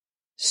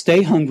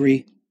Stay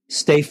hungry,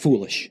 stay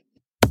foolish.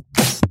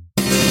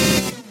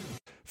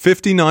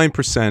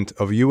 59%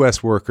 of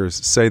US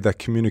workers say that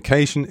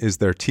communication is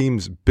their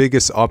team's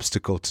biggest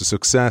obstacle to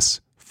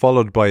success,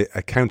 followed by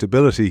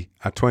accountability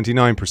at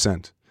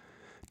 29%.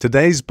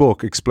 Today's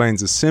book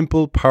explains a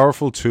simple,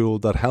 powerful tool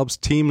that helps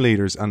team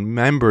leaders and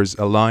members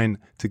align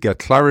to get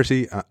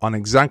clarity on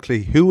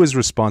exactly who is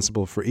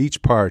responsible for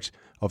each part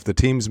of the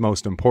team's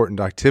most important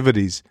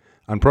activities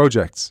and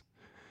projects.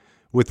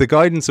 With the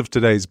guidance of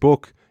today's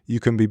book, you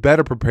can be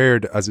better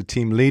prepared as a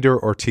team leader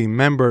or team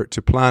member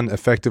to plan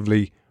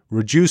effectively,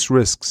 reduce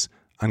risks,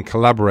 and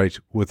collaborate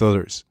with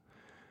others.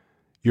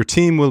 Your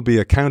team will be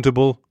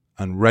accountable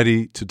and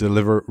ready to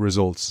deliver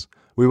results.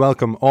 We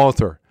welcome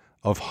author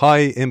of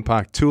High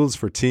Impact Tools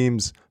for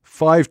Teams,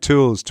 5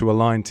 tools to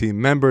align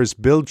team members,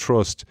 build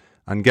trust,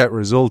 and get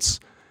results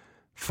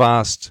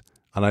fast.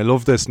 And I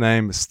love this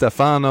name,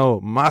 Stefano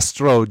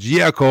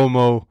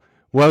Mastrogiacomo.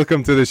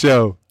 Welcome to the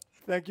show.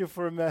 Thank you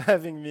for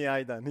having me,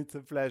 Aidan. It's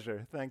a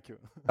pleasure. Thank you.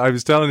 I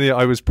was telling you,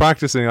 I was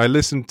practicing. I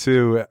listened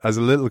to, as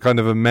a little kind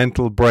of a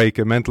mental break,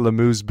 a mental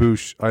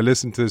amuse-bouche, I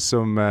listened to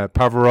some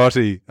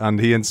Pavarotti, and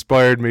he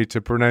inspired me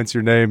to pronounce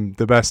your name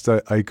the best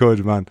I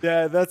could, man.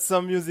 Yeah, that's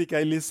some music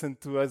I listen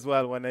to as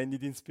well when I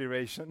need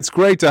inspiration. It's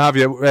great to have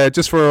you.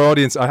 Just for our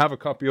audience, I have a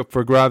copy up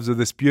for grabs of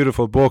this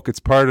beautiful book.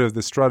 It's part of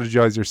the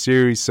Strategizer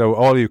series, so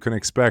all you can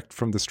expect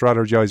from the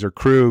Strategizer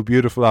crew,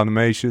 beautiful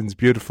animations,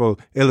 beautiful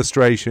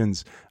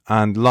illustrations,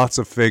 and lots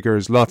of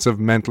figures, lots of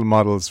mental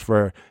models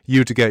for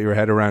you to get your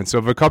head around. So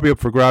if a copy up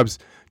for grabs,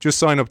 just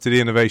sign up to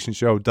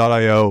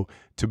theinnovationshow.io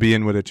to be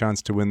in with a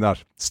chance to win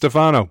that.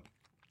 Stefano,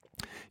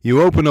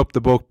 you open up the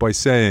book by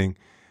saying,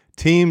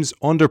 teams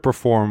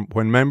underperform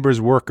when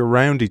members work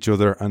around each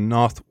other and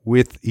not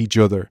with each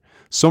other.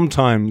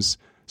 Sometimes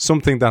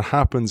something that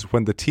happens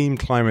when the team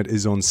climate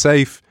is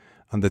unsafe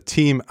and the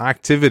team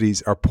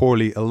activities are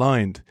poorly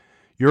aligned.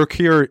 Your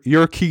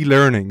key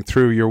learning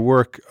through your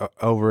work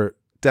over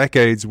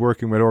decades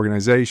working with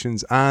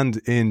organizations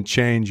and in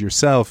change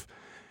yourself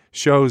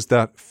shows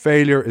that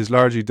failure is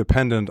largely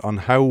dependent on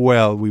how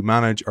well we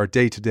manage our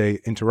day-to-day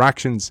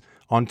interactions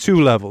on 2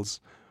 levels.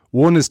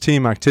 1 is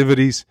team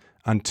activities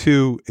and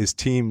 2 is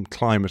team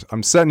climate.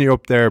 I'm setting you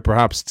up there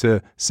perhaps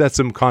to set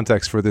some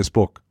context for this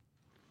book.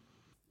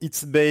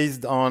 It's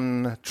based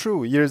on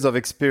true years of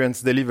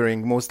experience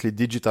delivering mostly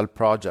digital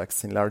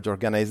projects in large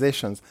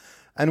organizations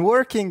and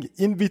working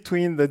in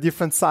between the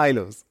different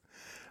silos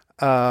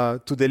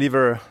to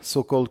deliver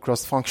so-called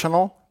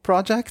cross-functional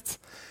projects.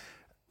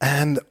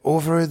 And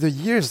over the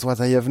years,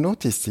 what I have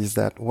noticed is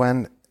that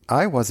when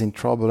I was in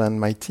trouble and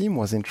my team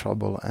was in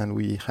trouble and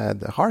we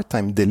had a hard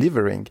time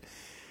delivering,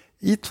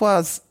 it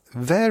was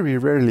very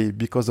rarely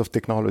because of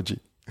technology.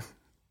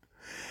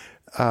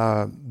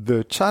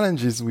 The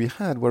challenges we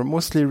had were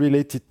mostly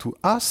related to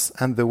us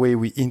and the way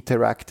we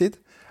interacted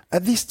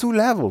at these 2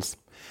 levels.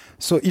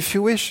 So if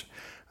you wish,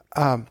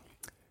 a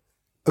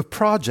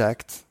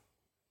project,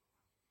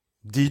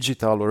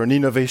 digital or an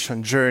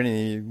innovation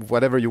journey,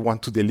 whatever you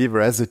want to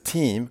deliver as a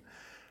team,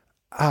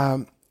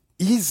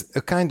 is a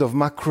kind of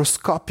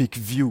macroscopic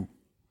view.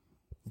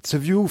 It's a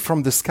view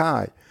from the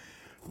sky.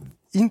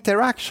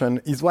 Interaction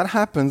is what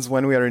happens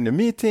when we are in a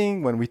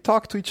meeting, when we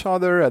talk to each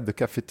other at the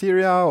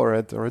cafeteria or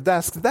at our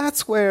desk.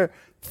 That's where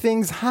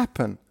things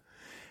happen.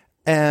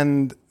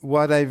 And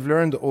what I've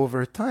learned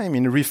over time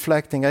in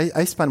reflecting,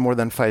 I spent more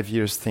than 5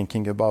 years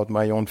thinking about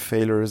my own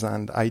failures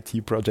and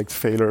IT project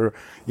failure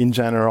in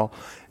general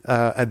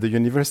at the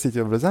University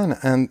of Lausanne.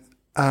 And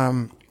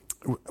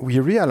we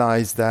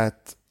realized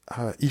that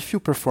if you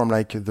perform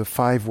like the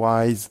 5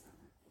 whys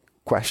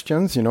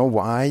questions,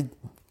 why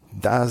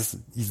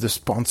is the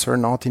sponsor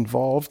not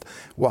involved?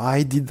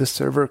 Why did the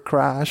server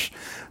crash?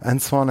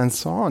 And so on and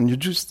so on. You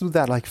just do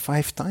that like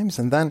 5 times,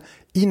 and then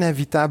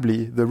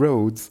inevitably the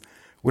roads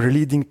were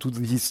leading to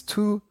these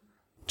 2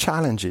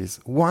 challenges.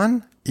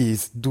 One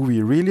is, do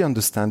we really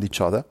understand each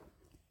other?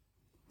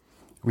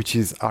 Which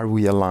is, are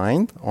we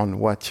aligned on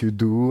what you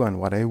do and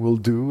what I will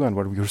do and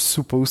what we're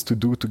supposed to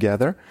do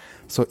together?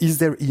 So is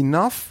there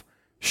enough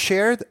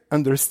shared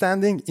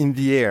understanding in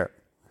the air?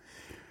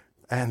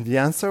 And the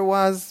answer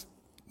was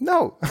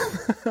no.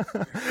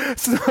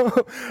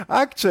 So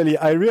actually,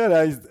 I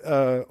realized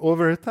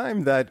over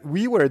time that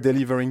we were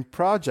delivering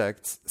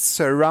projects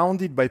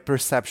surrounded by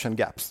perception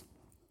gaps.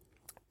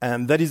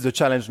 And that is the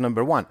challenge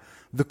number 1.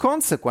 The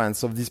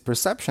consequence of these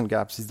perception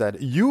gaps is that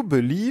you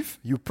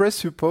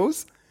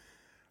presuppose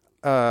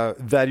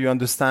that you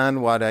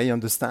understand what I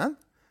understand,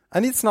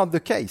 and it's not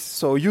the case.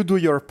 So you do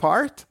your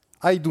part,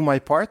 I do my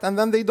part, and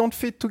then they don't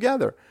fit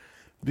together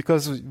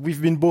because we've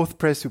been both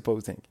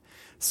presupposing.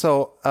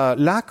 So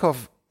lack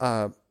of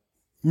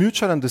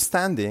mutual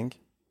understanding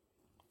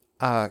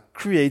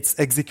creates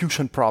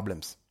execution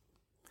problems.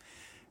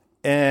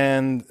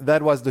 And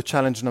that was the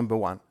challenge number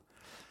 1.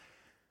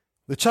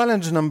 The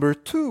challenge number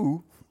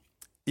 2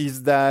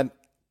 is that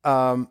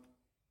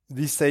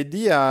this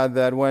idea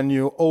that when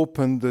you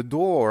open the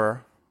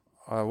door,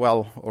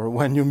 or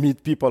when you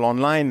meet people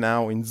online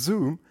now in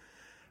Zoom,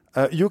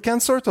 you can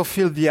sort of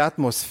feel the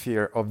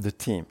atmosphere of the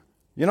team.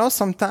 You know,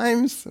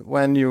 sometimes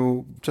when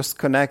you just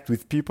connect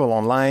with people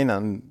online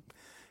and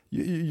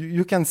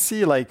you can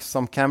see like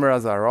some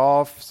cameras are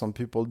off, some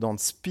people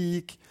don't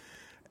speak,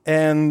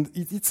 and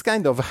it's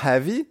kind of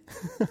heavy.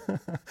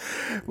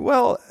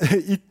 Well,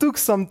 it took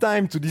some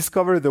time to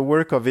discover the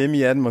work of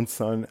Amy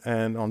Edmondson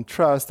and on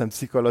trust and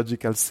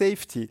psychological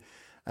safety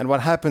and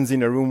what happens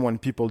in a room when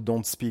people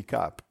don't speak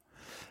up.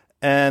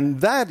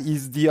 And that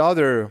is the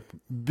other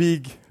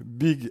big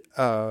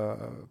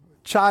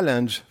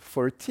challenge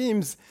for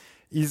teams,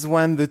 is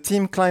when the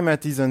team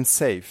climate is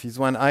unsafe, is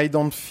when I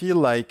don't feel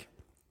like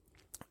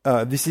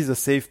this is a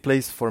safe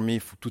place for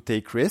me to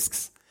take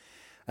risks.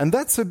 And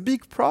that's a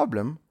big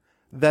problem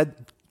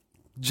that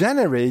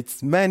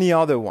generates many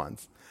other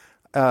ones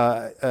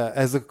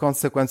as a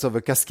consequence of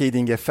a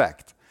cascading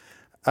effect.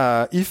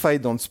 If I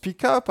don't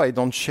speak up, I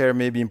don't share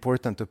maybe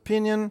important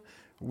opinion,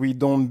 we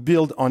don't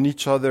build on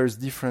each other's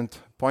different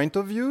point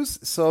of views,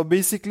 so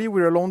basically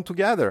we're alone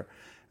together.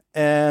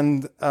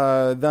 And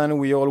then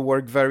we all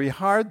work very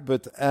hard,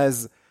 but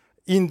as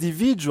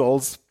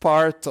individuals,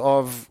 part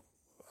of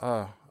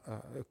a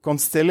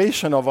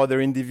constellation of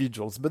other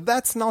individuals. But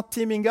that's not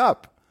teaming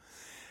up.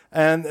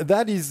 And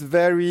that is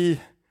very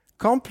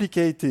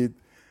complicated.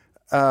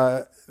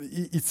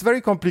 It's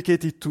very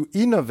complicated to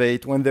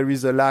innovate when there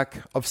is a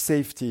lack of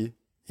safety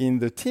in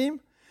the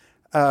team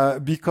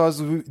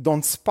because we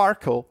don't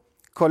sparkle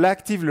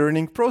collective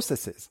learning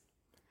processes,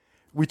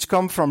 which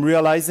come from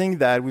realizing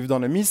that we've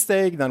done a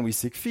mistake, then we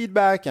seek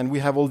feedback, and we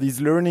have all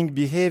these learning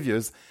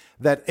behaviors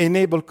that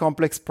enable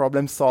complex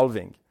problem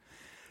solving.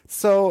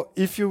 So,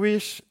 if you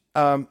wish,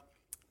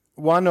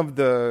 one of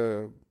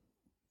the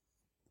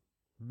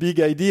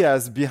big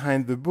ideas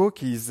behind the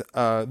book is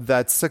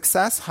that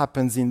success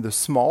happens in the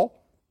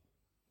small,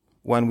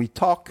 when we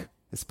talk,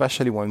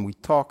 especially when we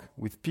talk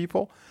with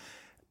people,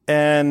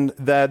 and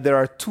that there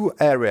are two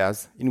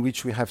areas in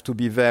which we have to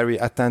be very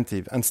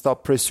attentive and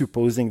stop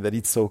presupposing that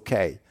it's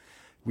okay.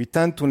 We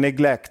tend to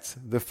neglect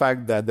the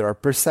fact that there are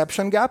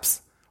perception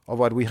gaps of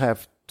what we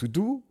have to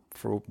do,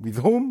 with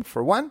whom,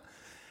 for one,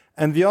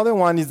 and the other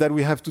one is that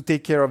we have to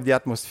take care of the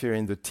atmosphere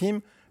in the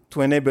team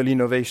to enable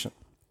innovation.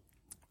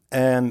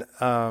 And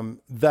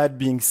that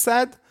being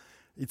said,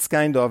 it's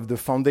kind of the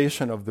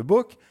foundation of the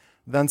book.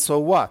 Then so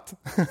what?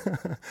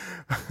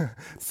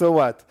 So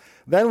what?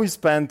 Then we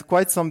spent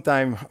quite some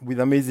time with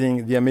the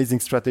amazing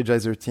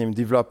Strategizer team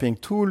developing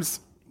tools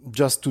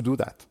just to do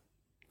that.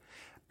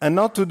 And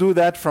not to do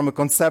that from a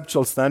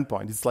conceptual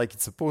standpoint. It's like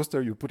it's a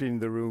poster, you put it in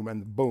the room,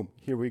 and boom,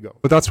 here we go.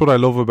 But that's what I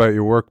love about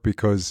your work,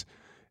 because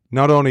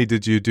not only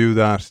did you do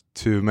that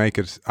to make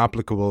it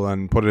applicable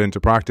and put it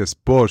into practice,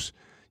 but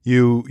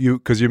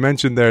because you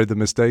mentioned there the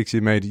mistakes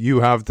you made, you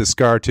have the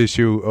scar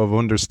tissue of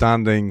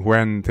understanding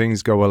when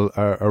things go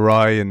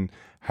awry and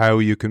how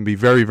you can be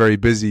very, very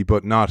busy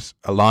but not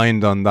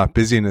aligned on that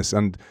busyness.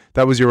 And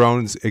that was your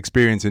own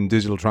experience in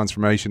digital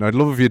transformation. I'd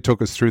love if you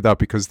took us through that,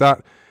 because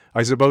that,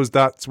 I suppose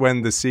that's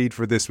when the seed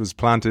for this was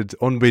planted,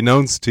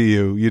 unbeknownst to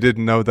you. You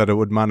didn't know that it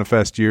would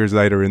manifest years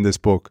later in this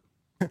book.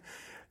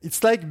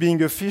 It's like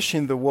being a fish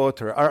in the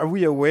water. Are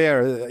we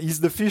aware? Is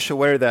the fish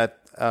aware that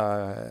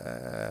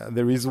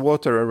there is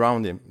water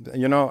around him?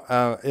 You know,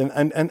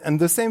 and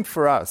the same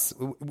for us.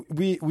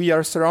 We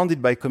are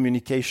surrounded by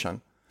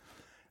communication,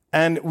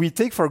 and we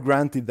take for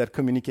granted that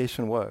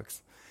communication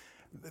works.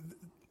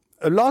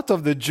 A lot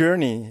of the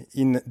journey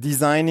in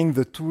designing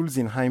the tools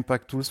in high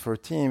impact tools for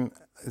team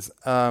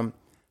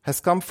has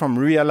come from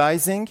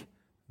realizing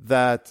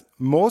that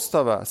most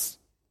of us,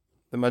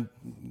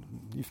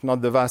 if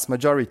not the vast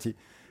majority,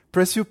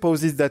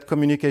 presupposes that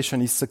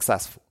communication is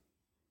successful.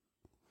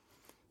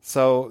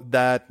 So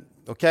that,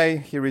 okay,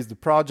 here is the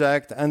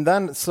project. And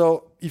then,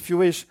 so if you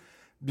wish,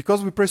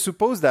 because we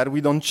presuppose that, we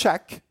don't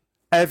check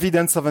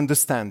evidence of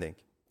understanding.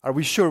 Are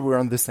we sure we're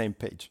on the same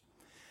page?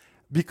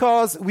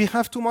 Because we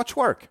have too much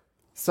work.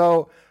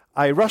 So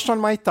I rush on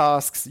my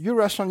tasks, you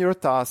rush on your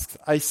tasks,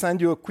 I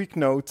send you a quick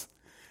note,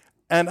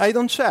 and I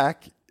don't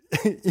check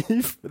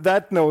if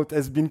that note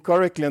has been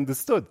correctly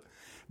understood,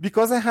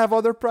 because I have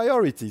other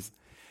priorities.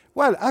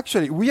 Well,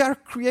 actually, we are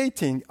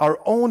creating our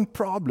own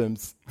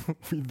problems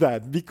with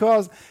that,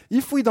 because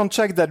if we don't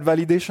check that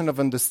validation of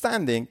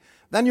understanding,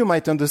 then you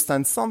might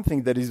understand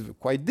something that is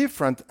quite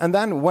different. And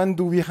then when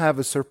do we have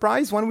a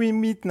surprise? When we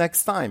meet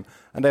next time.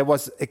 And I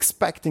was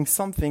expecting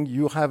something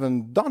you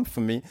haven't done for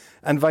me,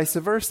 and vice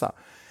versa.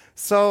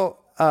 So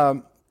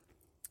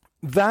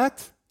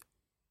that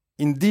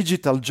in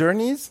digital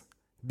journeys,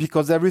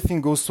 because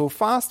everything goes so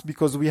fast,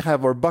 because we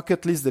have our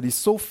bucket list that is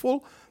so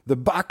full, the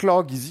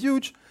backlog is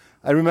huge.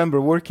 I remember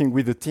working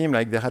with a team,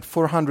 like they had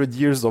 400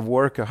 years of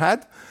work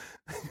ahead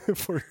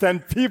for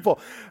 10 people.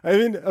 I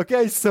mean,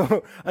 okay,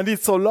 so, and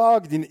it's so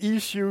logged in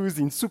issues,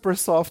 in super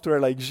software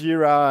like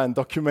Jira, and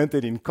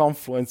documented in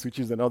Confluence, which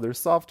is another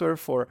software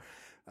for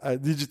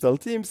digital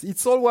teams.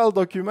 It's all well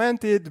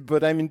documented,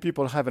 but I mean,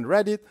 people haven't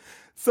read it.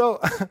 So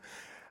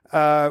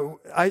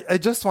I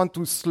just want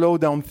to slow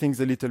down things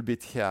a little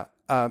bit here.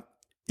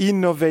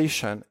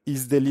 Innovation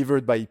is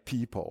delivered by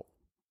people.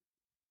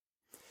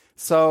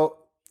 So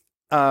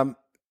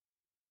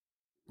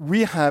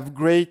we have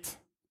great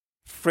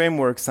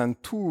frameworks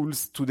and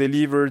tools to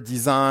deliver,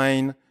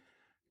 design,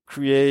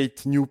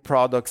 create new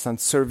products and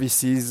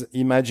services,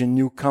 imagine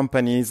new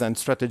companies, and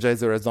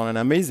Strategizer has done an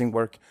amazing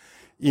work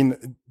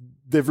in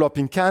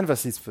developing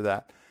canvases for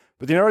that.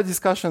 But in our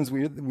discussions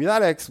with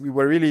Alex, we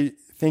were really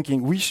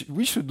thinking we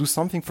should do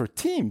something for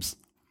teams,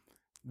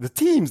 the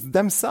teams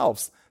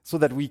themselves, so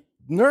that we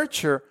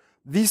nurture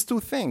these two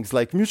things,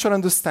 like mutual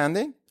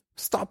understanding,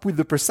 stop with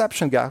the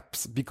perception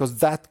gaps, because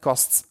that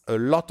costs a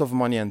lot of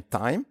money and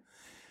time.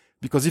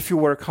 Because if you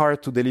work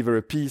hard to deliver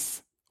a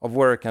piece of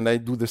work and I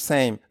do the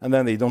same, and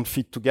then they don't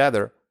fit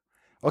together,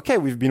 okay,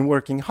 we've been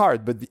working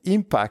hard, but the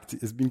impact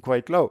has been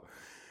quite low.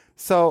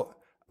 So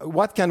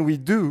what can we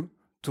do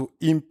to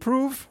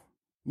improve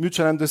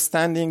mutual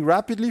understanding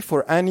rapidly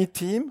for any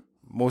team,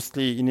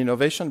 mostly in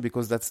innovation,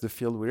 because that's the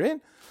field we're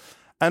in?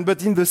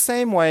 But in the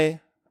same way,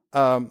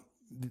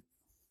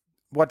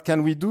 what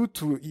can we do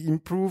to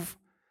improve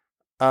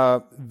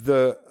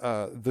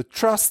the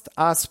trust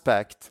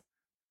aspect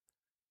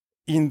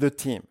in the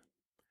team?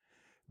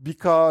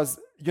 Because,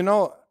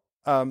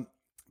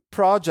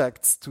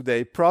 projects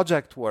today,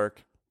 project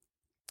work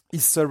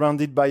is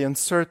surrounded by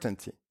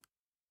uncertainty.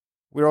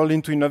 We're all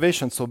into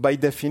innovation. So by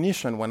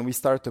definition, when we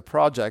start a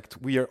project,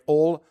 we are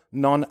all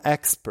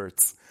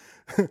non-experts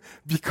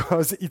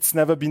because it's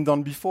never been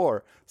done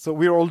before. So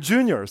we're all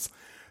juniors.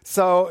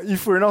 So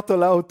if we're not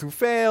allowed to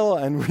fail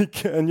and we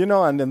can,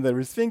 and then there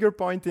is finger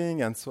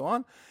pointing and so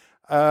on,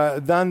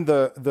 then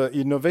the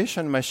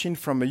innovation machine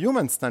from a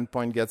human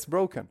standpoint gets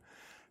broken.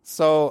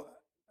 So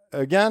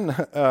again,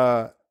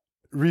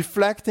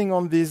 reflecting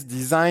on this,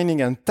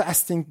 designing and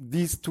testing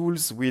these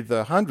tools with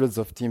hundreds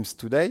of teams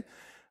today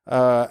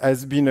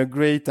has been a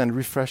great and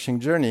refreshing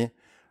journey.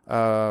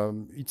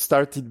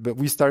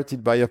 We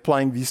started by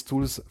applying these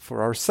tools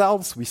for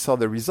ourselves. We saw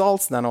the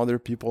results, then other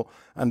people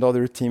and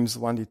other teams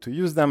wanted to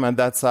use them, and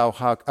that's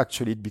how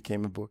actually it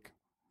became a book.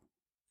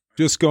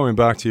 Just going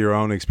back to your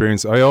own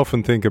experience, I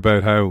often think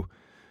about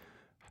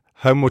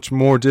how much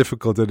more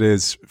difficult it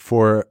is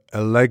for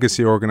a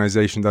legacy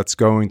organization that's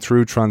going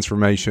through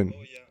transformation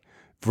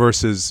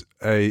versus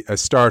a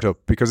startup,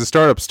 because a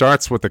startup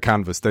starts with the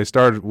canvas.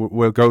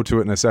 We'll go to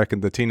it in a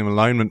second, the team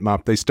alignment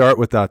map. They start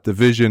with that, the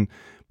vision,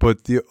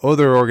 but the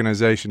other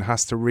organization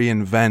has to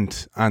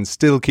reinvent and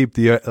still keep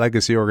the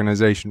legacy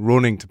organization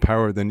running to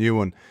power the new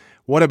one.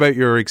 What about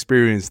your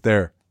experience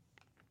there?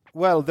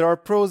 Well, there are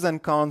pros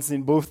and cons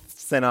in both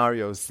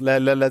scenarios.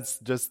 Let's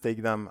just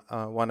take them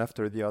one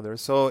after the other.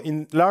 So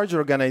in large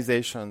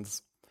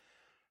organizations,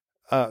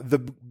 the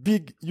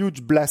big,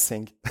 huge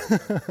blessing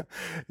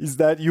is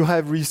that you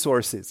have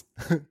resources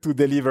to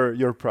deliver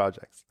your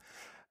projects.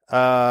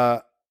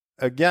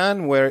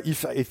 Again, where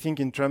if I think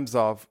in terms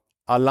of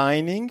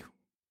aligning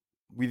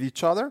with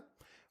each other,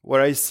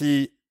 where I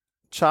see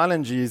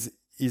challenges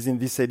is in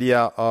this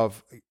idea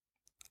of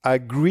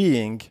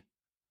agreeing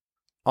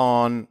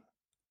on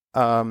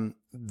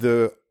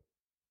the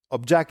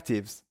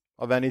objectives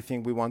of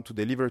anything we want to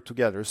deliver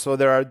together. So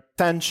there are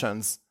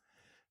tensions,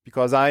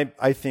 because I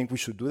think we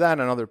should do that,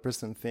 another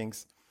person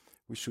thinks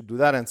we should do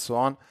that, and so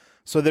on.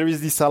 So there is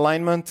this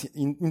alignment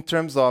in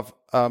terms of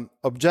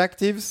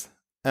objectives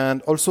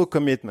and also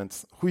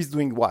commitments. Who is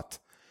doing what?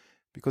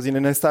 Because in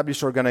an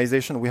established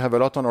organization, we have a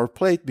lot on our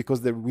plate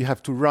because we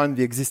have to run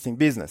the existing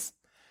business.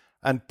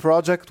 And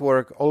project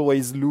work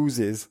always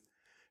loses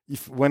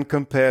when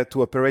compared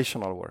to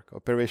operational work.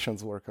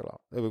 Operations work a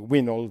lot,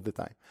 win all the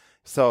time.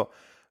 So,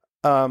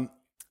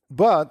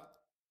 but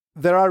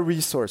there are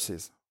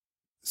resources.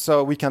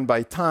 So we can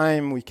buy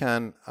time, we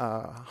can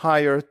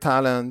hire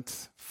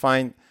talent,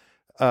 find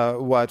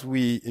what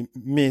we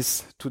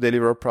miss to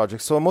deliver a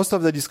project. So most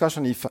of the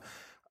discussion, if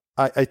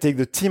I take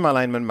the team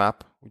alignment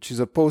map, which is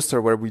a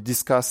poster where we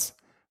discuss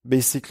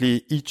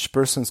basically each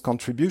person's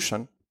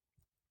contribution,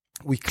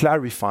 we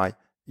clarify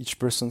each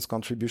person's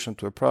contribution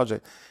to a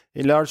project.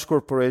 In large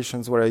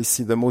corporations, where I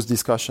see the most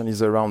discussion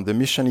is around the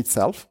mission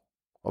itself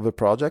of a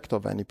project,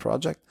 of any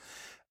project,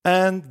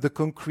 and the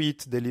concrete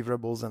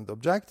deliverables and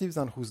objectives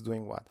and who's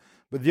doing what.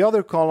 But the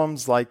other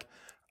columns, like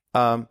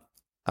the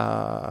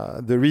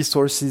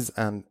resources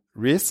and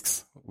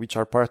risks, which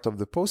are part of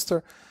the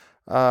poster,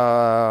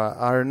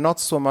 are not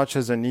so much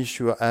as an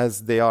issue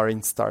as they are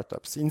in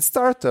startups. In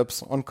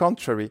startups, on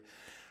contrary,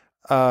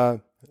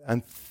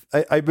 and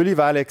I believe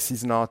Alex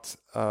is not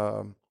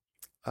a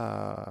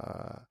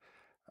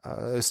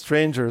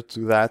stranger to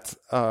that.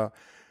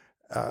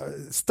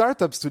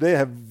 Startups today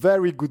have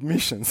very good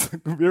missions,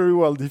 very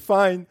well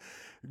defined,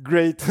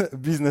 great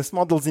business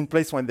models in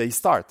place when they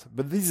start.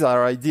 But these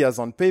are ideas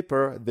on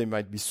paper. They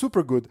might be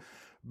super good,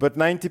 but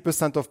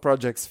 90% of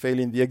projects fail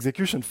in the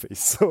execution phase.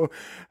 So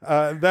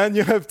then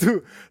you have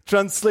to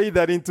translate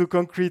that into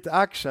concrete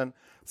action.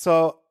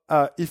 So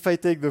if I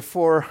take the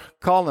 4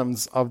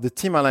 columns of the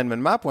team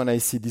alignment map, when I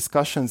see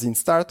discussions in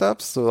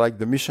startups, so like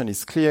the mission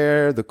is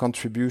clear, the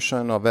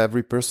contribution of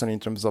every person in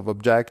terms of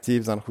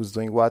objectives and who's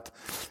doing what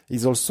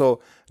is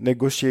also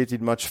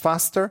negotiated much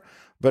faster.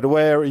 But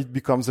where it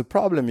becomes a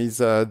problem is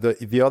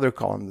the other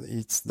column.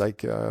 It's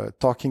like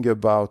talking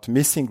about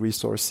missing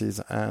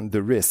resources and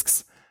the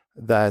risks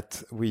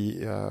that we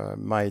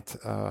might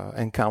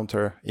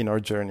encounter in our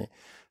journey.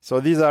 So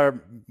these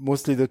are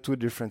mostly the two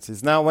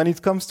differences. Now, when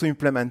it comes to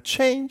implement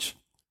change,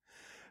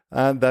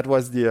 and that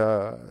was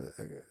your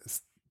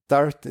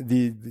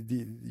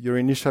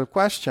initial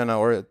question,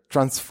 or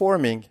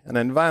transforming an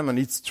environment.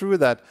 It's true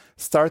that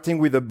starting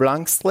with a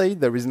blank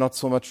slate, there is not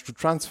so much to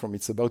transform.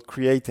 It's about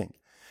creating.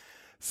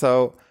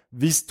 So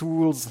these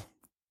tools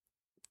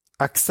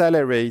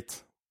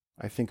accelerate.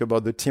 I think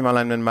about the team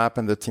alignment map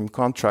and the team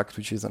contract,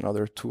 which is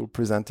another tool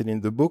presented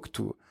in the book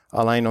to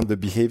align on the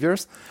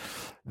behaviors.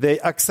 They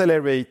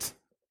accelerate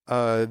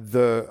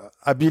the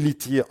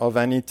ability of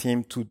any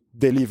team to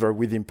deliver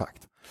with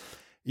impact.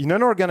 In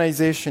an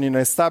organization, in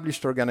an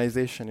established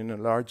organization, in a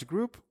large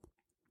group,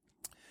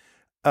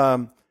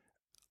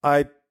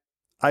 I've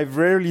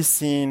rarely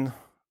seen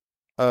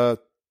a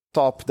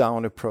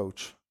top-down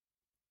approach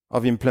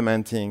of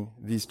implementing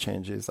these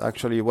changes.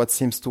 Actually, what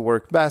seems to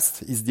work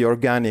best is the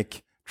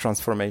organic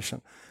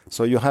transformation.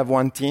 So you have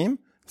one team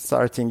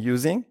starting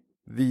using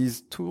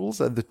these tools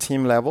at the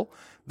team level.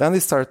 Then they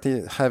start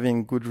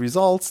having good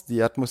results.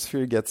 The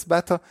atmosphere gets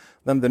better.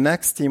 Then the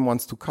next team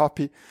wants to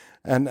copy.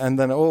 And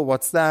then, oh,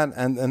 what's that?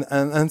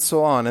 And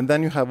so on. And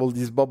then you have all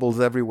these bubbles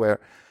everywhere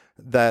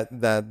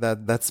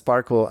that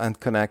sparkle and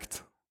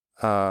connect.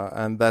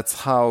 And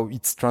that's how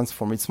it's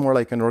transformed. It's more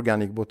like an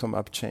organic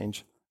bottom-up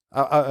change,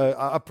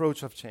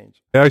 approach of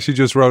change. I actually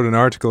just wrote an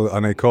article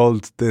and I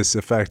called this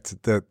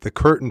effect the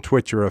curtain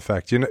twitcher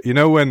effect. You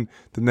know when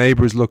the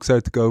neighbors looks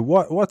out to go,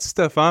 what's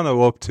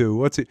Stefano up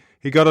to?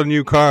 He got a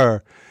new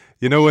car.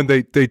 You know when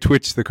they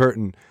twitch the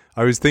curtain.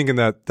 I was thinking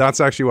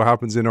that's actually what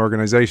happens in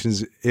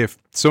organizations. If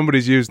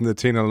somebody's using the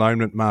team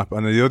alignment map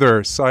and the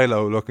other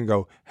silo look and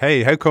go,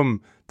 hey, how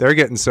come they're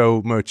getting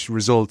so much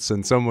results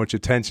and so much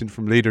attention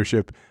from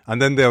leadership?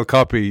 And then they'll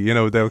copy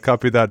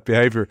that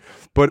behavior.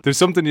 But there's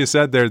something you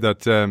said there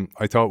that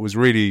I thought was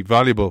really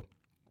valuable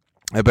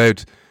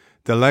about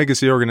the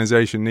legacy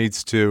organization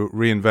needs to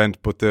reinvent,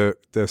 but the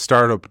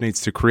startup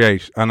needs to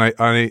create. And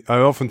I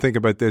often think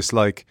about this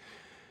like,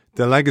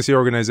 the legacy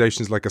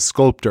organization is like a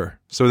sculptor.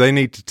 So they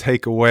need to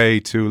take away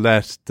to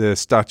let the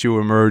statue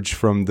emerge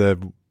from the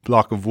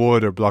block of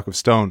wood or block of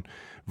stone,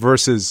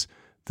 versus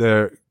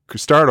the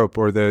startup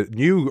or the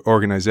new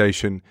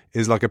organization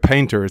is like a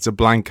painter. It's a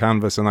blank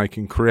canvas and I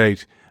can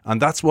create.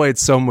 And that's why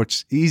it's so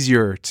much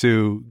easier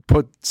to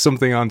put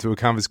something onto a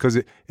canvas, because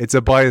it's a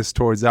bias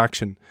towards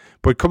action.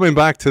 But coming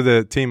back to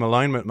the team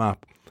alignment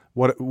map,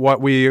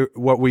 what we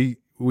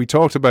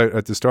talked about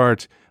at the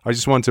start, I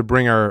just want to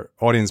bring our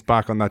audience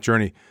back on that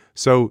journey.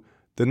 So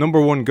the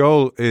number one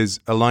goal is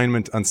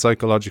alignment and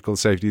psychological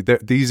safety.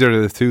 These are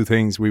the two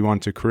things we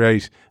want to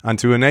create. And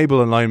to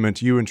enable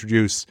alignment, you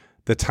introduce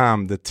the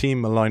TAM, the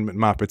team alignment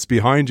map. It's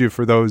behind you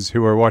for those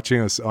who are watching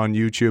us on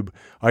YouTube.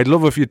 I'd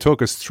love if you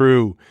took us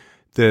through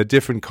the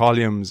different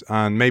columns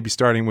and maybe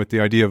starting with the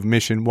idea of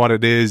mission, what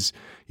it is.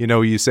 You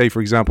know, you say, for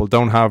example,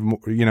 don't have,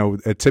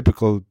 a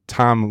typical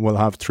TAM will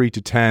have 3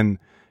 to 10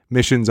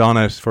 missions on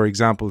it, for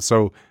example.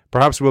 So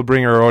perhaps we'll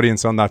bring our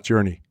audience on that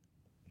journey.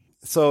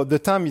 So the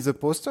TAM is a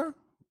poster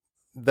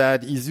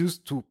that is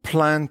used to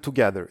plan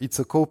together. It's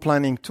a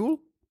co-planning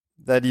tool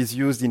that is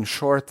used in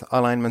short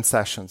alignment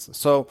sessions.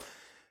 So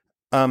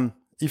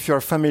if you're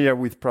familiar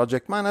with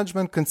project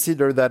management,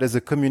 consider that as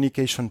a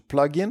communication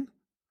plugin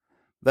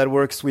that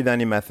works with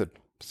any method.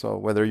 So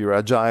whether you're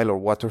agile or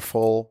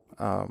waterfall,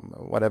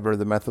 whatever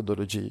the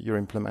methodology you're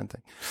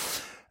implementing.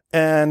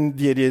 And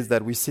the idea is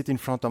that we sit in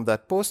front of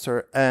that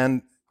poster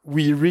and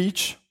we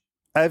reach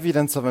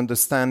evidence of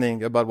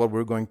understanding about what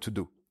we're going to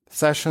do.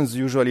 Sessions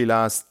usually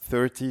last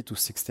 30 to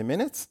 60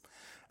 minutes.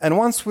 And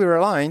once we're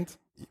aligned,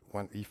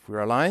 if we're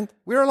aligned,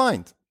 we're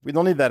aligned. We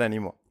don't need that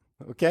anymore.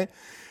 Okay?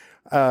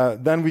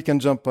 Then we can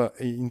jump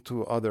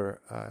into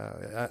other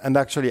and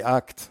actually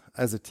act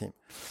as a team.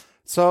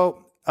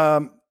 So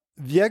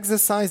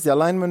the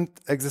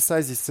alignment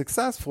exercise is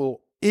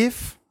successful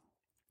if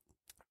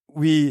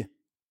we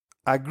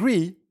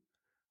agree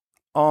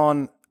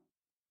on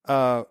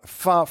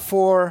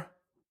 4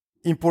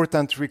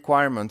 important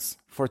requirements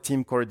for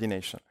team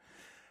coordination.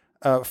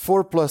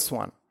 4 plus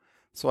 1.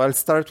 So I'll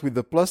start with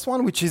the plus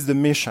 1, which is the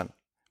mission,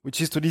 which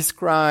is to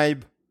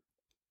describe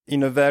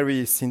in a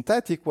very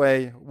synthetic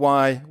way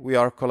why we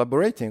are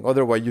collaborating.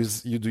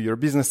 Otherwise, you do your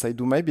business, I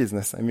do my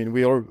business. I mean,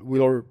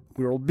 we're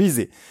all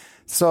busy.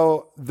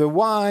 So the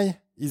why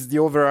is the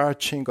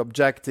overarching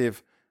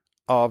objective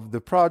of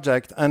the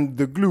project and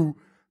the glue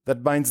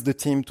that binds the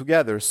team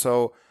together.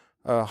 So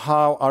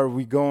how are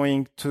we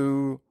going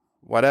to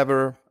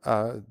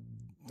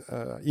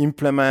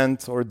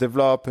implement or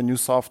develop a new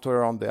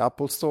software on the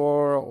Apple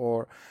Store,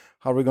 or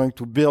how are we going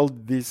to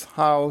build this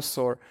house,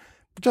 or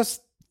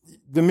just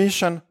the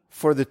mission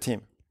for the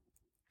team.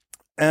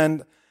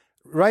 And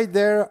right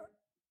there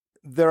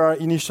are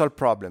initial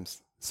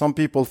problems. Some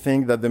people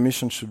think that the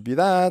mission should be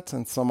that,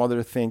 and some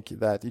others think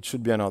that it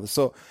should be another.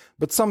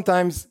 But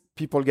sometimes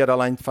people get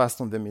aligned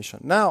fast on the mission.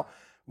 Now,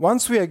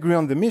 Once we agree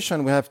on the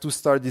mission, we have to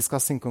start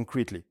discussing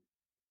concretely.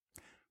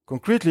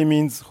 Concretely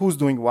means who's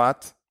doing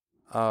what,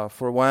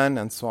 for when,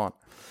 and so on.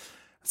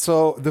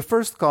 So the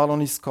first column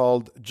is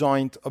called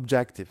joint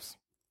objectives.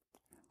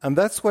 And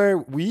that's where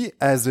we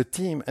as a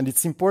team, and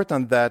it's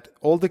important that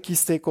all the key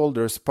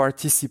stakeholders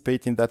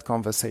participate in that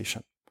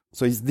conversation.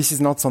 So this is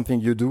not something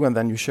you do and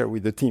then you share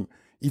with the team.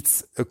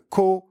 It's a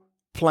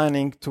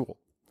co-planning tool.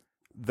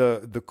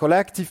 The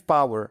collective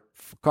power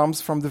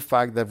comes from the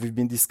fact that we've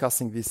been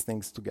discussing these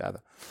things together.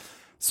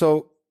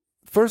 So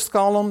first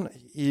column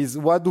is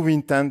what do we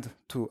intend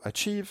to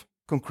achieve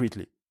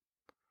concretely?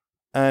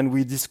 And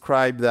we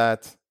describe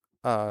that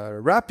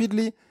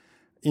rapidly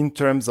in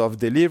terms of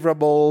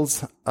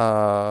deliverables,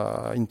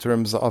 in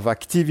terms of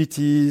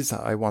activities.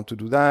 I want to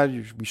do that.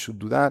 We should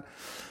do that.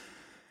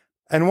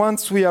 And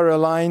once we are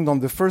aligned on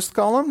the first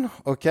column,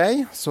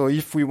 okay, so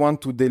if we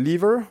want to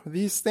deliver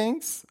these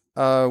things,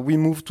 we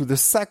move to the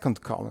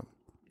second column,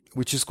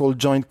 which is called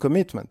joint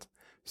commitment.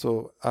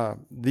 So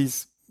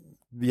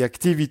the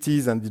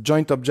activities and the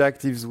joint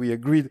objectives we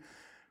agreed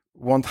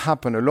won't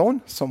happen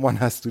alone. Someone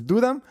has to do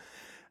them.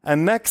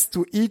 And next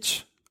to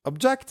each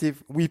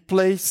objective, we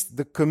place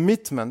the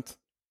commitment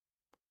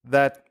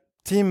that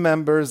team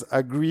members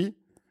agree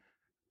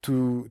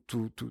to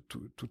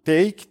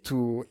take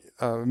to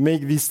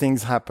make these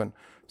things happen.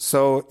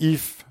 So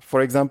if,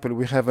 for example,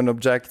 we have an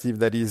objective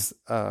that is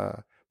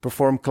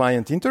perform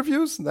client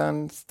interviews,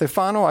 then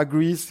Stefano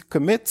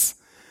commits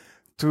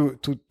to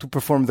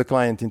perform the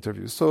client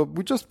interviews. So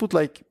we just put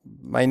like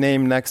my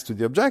name next to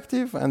the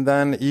objective, and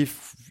then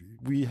if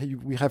we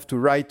have to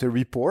write a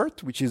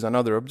report, which is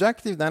another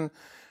objective, then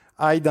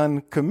I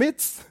then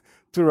commit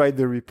to write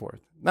the report.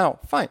 Now,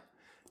 fine.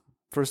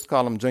 First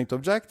column, joint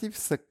objectives.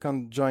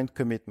 Second, joint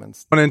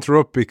commitments. I want to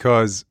interrupt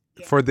because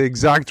for the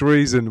exact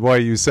reason why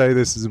you say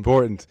this is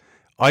important,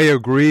 I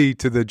agree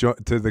to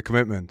the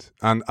commitment,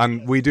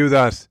 and we do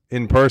that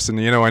in person.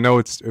 You know, I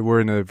know we're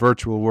in a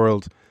virtual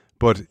world,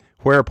 but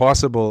where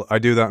possible, I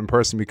do that in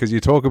person because you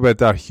talk about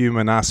that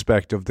human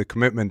aspect of the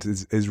commitment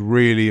is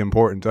really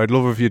important. I'd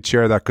love if you'd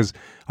share that because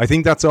I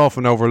think that's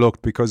often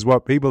overlooked because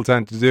what people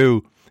tend to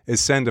do is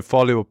send a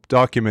follow-up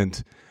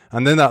document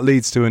and then that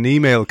leads to an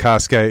email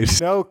cascade.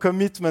 No,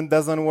 commitment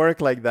doesn't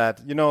work like that.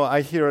 You know,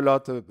 I hear a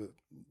lot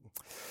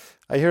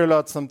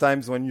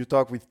sometimes when you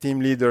talk with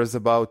team leaders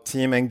about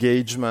team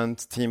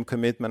engagement, team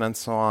commitment, and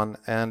so on.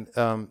 And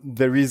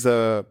there is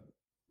a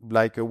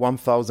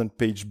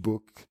 1,000-page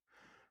book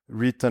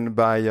written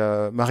by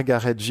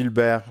Margaret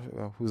Gilbert,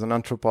 who's an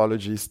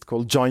anthropologist,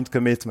 called Joint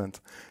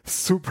Commitment.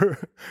 Super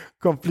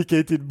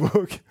complicated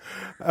book.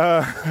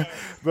 But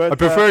I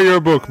prefer your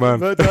book, man.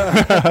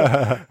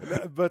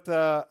 But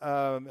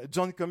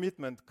joint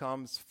commitment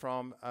comes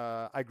from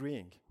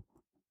agreeing.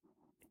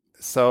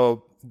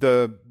 So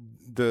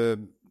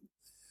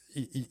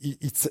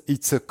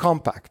it's a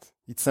compact.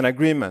 It's an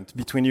agreement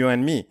between you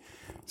and me.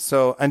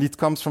 So, and it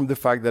comes from the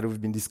fact that we've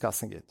been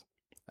discussing it.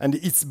 And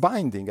it's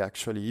binding,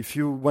 actually.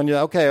 When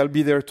you're, okay, I'll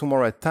be there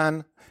tomorrow at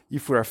 10,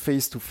 if we're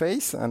face to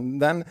face,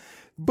 and then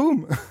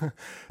boom.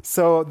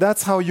 So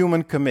that's how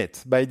humans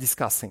commit, by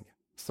discussing.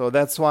 So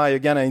that's why,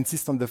 again, I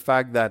insist on the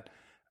fact that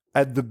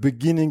at the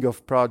beginning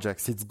of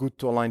projects, it's good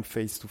to align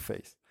face to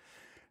face.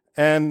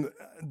 And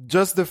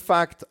just the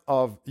fact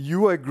of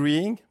you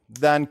agreeing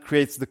then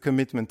creates the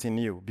commitment in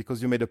you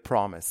because you made a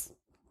promise.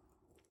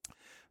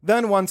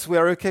 Then once we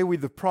are okay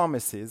with the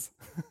promises,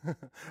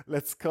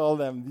 let's call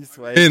them this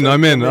way.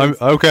 I'm in. I'm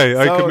okay.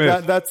 I so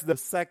commit. That's the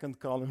second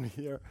column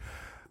here.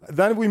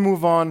 Then we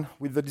move on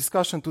with the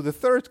discussion to the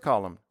third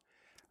column.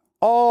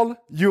 All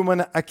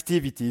human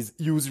activities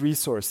use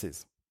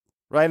resources.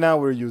 Right now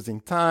we're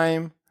using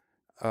time,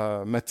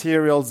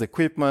 materials,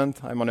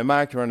 equipment. I'm on a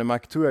Mac. You're on a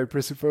Mac too, I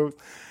presuppose.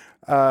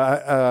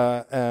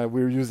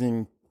 We're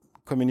using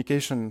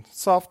communication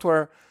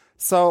software.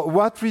 So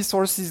what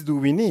resources do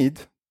we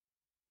need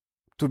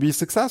to be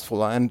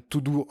successful and to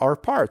do our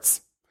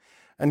parts?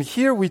 And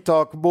here we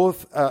talk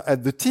both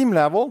at the team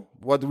level,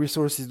 what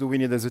resources do we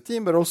need as a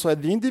team, but also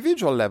at the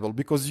individual level,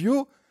 because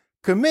you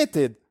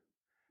committed,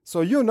 so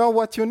you know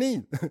what you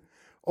need,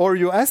 or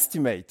you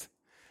estimate.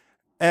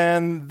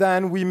 And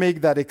then we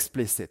make that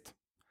explicit.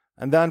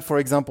 And then, for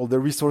example, the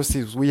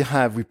resources we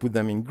have, we put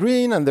them in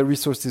green, and the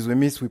resources we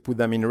miss, we put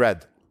them in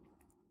red.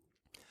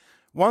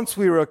 Once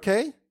we're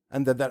okay,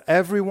 and that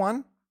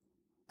everyone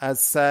has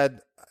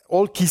said,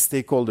 all key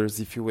stakeholders,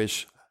 if you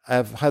wish,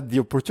 have had the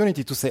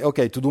opportunity to say,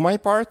 okay, to do my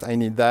part, I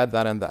need that,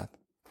 that, and that.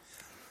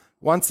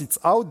 Once it's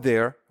out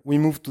there, we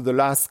move to the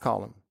last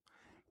column,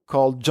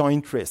 called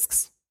joint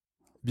risks,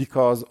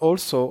 because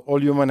also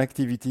all human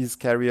activities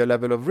carry a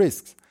level of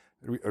risks.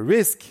 A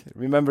risk,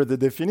 remember the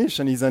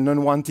definition, is an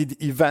unwanted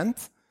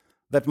event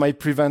that might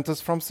prevent us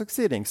from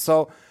succeeding.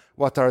 So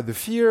what are the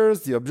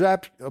fears, the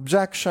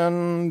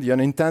objection, the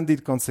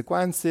unintended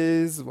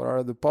consequences? What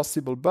are the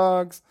possible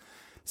bugs?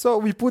 So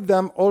we put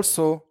them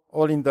also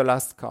all in the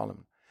last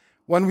column.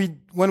 When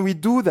we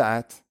do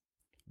that,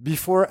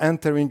 before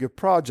entering a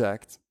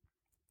project,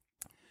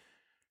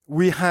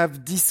 we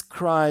have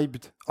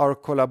described our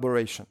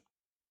collaboration.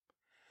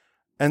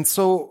 And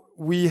so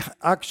we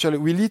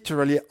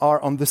literally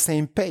are on the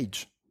same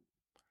page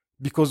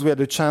because we had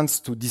a chance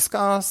to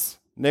discuss,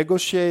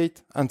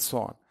 negotiate, and so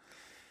on.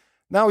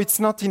 Now, it's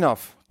not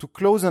enough. To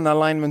close an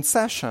alignment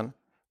session,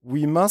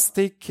 we must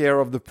take care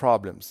of the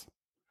problems.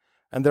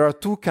 And there are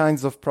two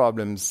kinds of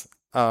problems.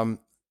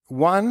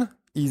 One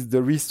is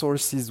the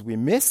resources we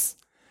miss,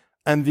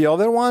 and the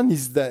other one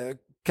is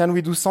can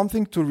we do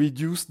something to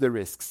reduce the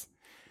risks?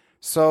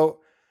 So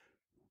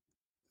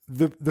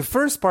the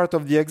first part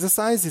of the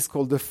exercise is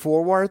called the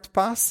forward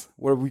pass,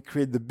 where we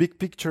create the big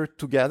picture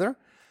together,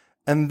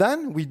 and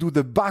then we do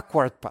the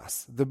backward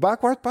pass. The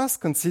backward pass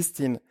consists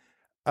in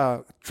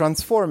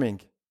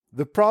transforming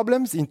the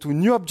problems into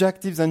new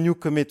objectives and new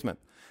commitment.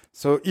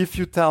 So if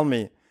you tell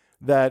me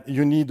that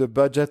you need a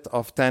budget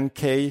of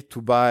 10K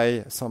to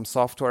buy some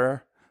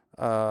software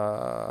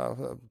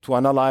to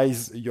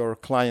analyze your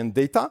client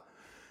data,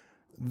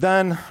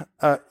 then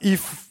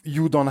if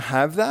you don't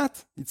have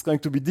that, it's going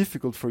to be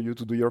difficult for you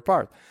to do your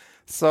part.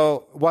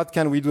 So what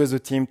can we do as a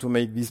team to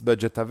make this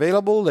budget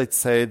available? Let's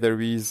say there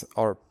is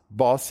our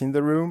boss in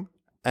the room,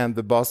 and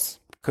the boss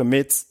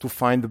commits to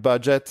find the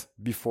budget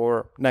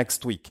before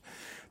next week.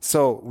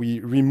 So we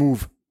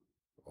remove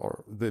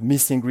the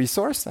missing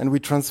resource, and we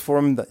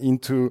transform that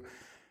into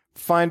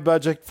find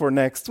budget for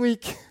next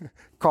week,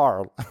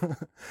 Carl.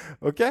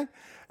 Okay?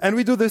 And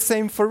we do the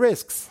same for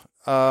risks.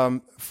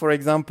 For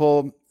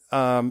example,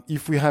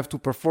 if we have to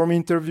perform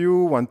interview,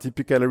 one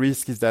typical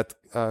risk is that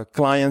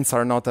clients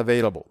are not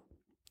available.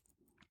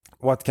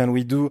 What can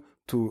we do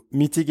to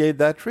mitigate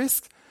that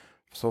risk?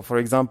 So, for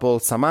example,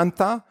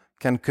 Samantha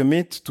can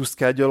commit to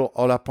schedule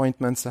all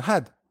appointments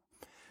ahead.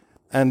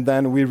 And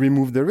then we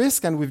remove the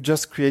risk, and we've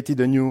just created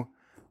a new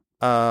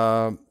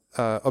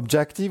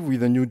objective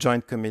with a new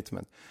joint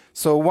commitment.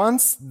 So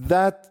once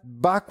that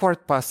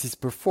backward pass is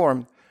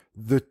performed,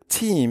 the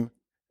team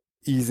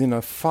is in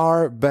a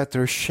far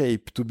better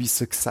shape to be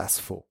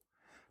successful.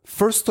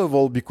 First of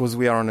all, because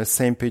we are on the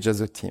same page as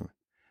a team.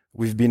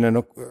 We've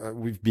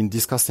been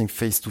discussing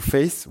face to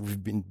face.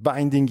 We've been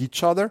binding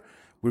each other.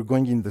 We're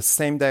going in the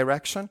same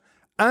direction.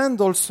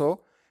 And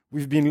also,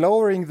 we've been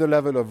lowering the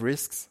level of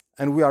risks,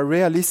 and we are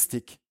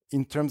realistic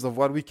in terms of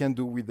what we can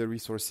do with the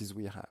resources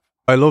we have.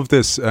 I love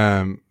this,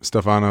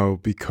 Stefano,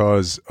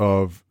 because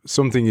of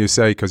something you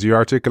say, because you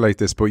articulate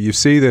this, but you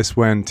see this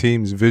when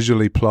teams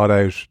visually plot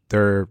out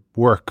their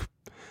work,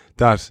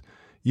 that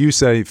you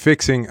say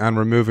fixing and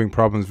removing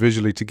problems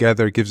visually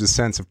together gives a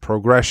sense of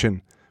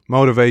progression.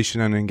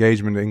 Motivation and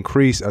engagement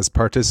increase as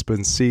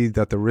participants see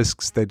that the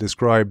risks they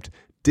described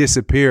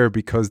disappear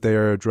because they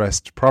are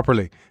addressed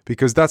properly,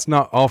 because that's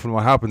not often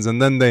what happens,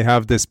 and then they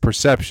have this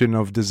perception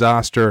of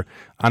disaster,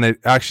 and it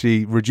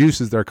actually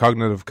reduces their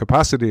cognitive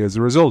capacity as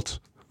a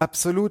result.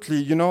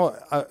 Absolutely.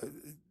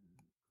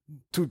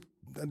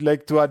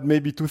 To add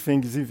maybe two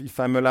things, if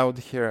I'm allowed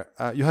here.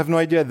 You have no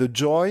idea the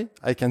joy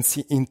I can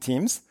see in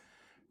teams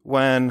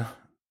when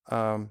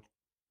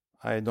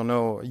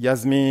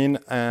Yasmin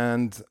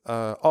and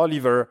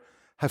Oliver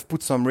have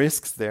put some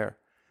risks there,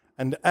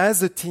 and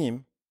as a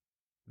team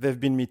they've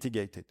been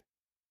mitigated.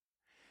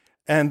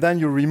 And then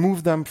you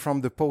remove them from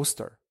the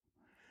poster.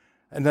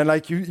 And then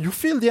you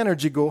feel the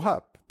energy go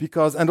up,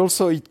 and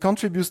also it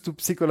contributes to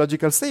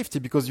psychological safety,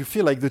 because you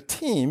feel like the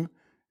team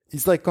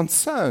is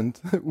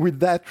concerned with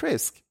that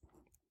risk.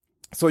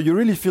 So you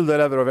really feel the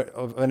level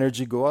of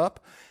energy go up.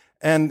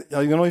 And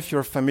if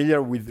you're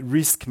familiar with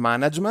risk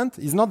management,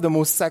 it's not the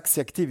most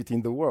sexy activity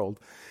in the world.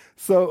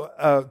 So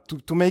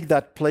to make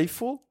that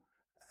playful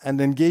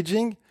and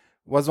engaging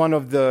was one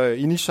of the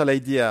initial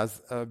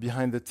ideas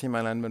behind the team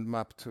alignment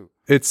map too.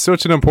 It's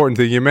such an important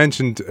thing. You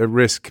mentioned a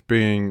risk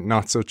being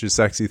not such a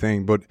sexy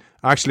thing, but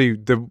actually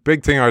the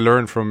big thing I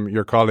learned from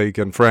your colleague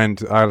and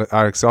friend,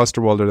 Alex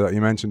Osterwalder, that you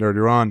mentioned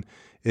earlier on,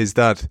 is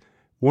that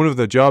one of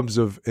the jobs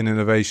of an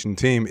innovation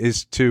team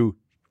is to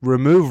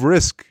remove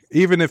risk.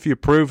 Even if you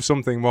prove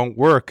something won't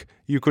work,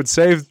 you're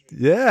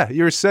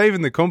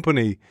saving the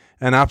company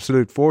an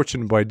absolute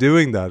fortune by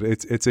doing that.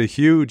 It's a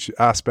huge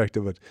aspect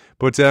of it.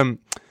 But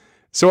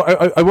so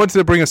I wanted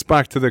to bring us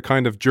back to the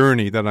kind of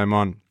journey that I'm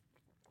on.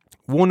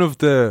 One of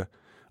the,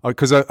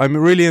 because I'm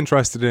really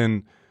interested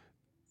in,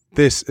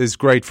 this is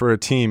great for a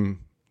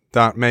team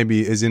that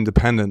maybe is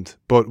independent,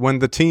 but when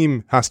the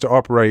team has to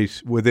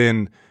operate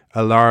within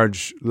a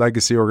large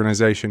legacy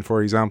organization,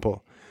 for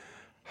example,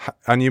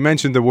 and you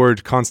mentioned the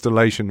word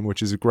constellation,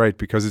 which is great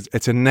because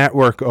it's a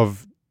network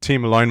of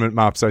team alignment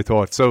maps, I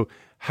thought. So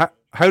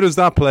how does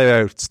that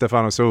play out,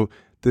 Stefano? So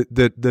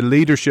the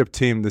leadership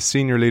team, the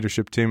senior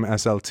leadership team,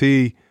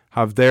 SLT,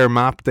 have their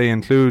map. They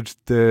include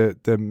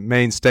the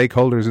main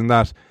stakeholders in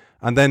that.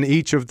 And then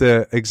each of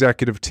the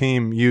executive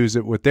team use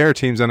it with their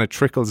teams, and it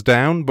trickles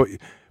down.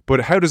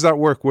 But how does that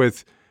work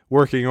with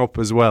working up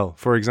as well,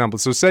 for example?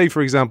 So say,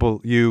 for example,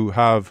 you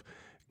have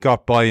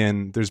got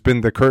buy-in. There's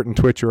been the curtain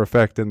twitcher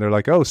effect, and they're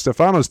like, oh,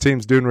 Stefano's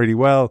team's doing really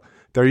well.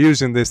 They're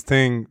using this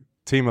thing,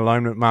 team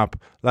alignment map.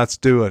 Let's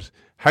do it.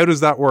 How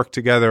does that work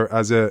together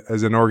as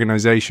an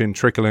organization,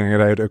 trickling it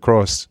out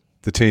across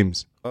the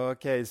teams?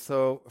 Okay,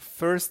 so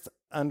first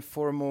and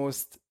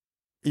foremost,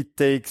 it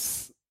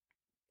takes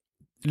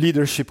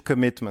leadership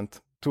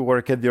commitment to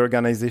work at the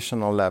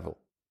organizational level.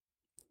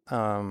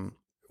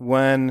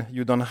 When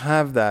you don't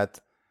have that,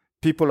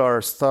 people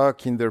are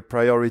stuck in their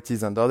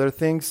priorities and other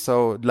things.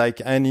 So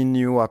like any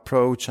new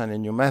approach and a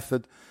new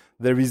method,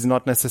 there is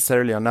not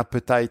necessarily an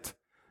appetite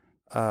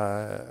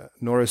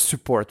nor a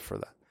support for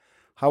that.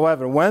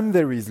 However, when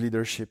there is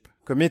leadership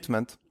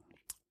commitment,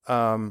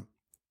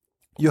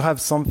 you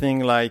have something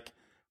like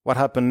what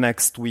happened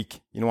next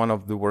week in one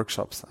of the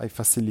workshops I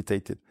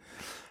facilitated.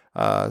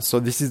 So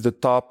this is the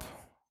top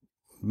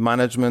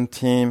management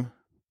team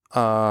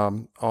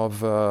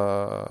of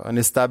an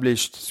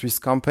established Swiss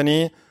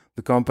company.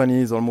 The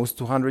company is almost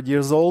 200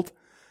 years old.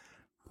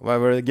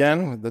 However,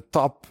 again,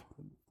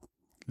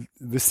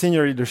 the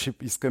senior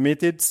leadership is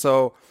committed.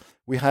 So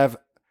we have,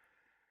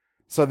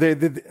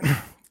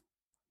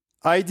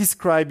 I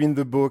describe in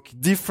the book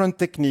different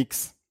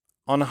techniques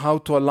on how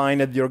to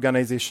align at the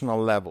organizational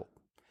level.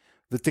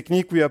 The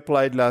technique we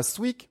applied last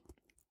week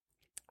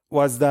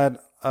was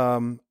that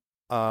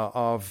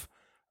of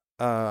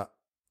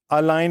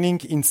aligning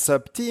in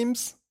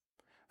sub-teams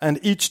and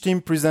each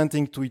team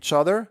presenting to each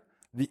other,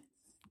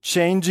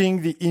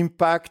 changing the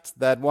impact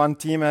that one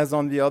team has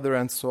on the other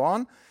and so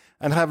on,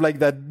 and have like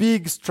that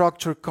big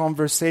structured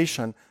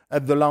conversation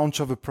at the launch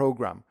of a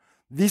program.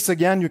 This,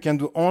 again, you can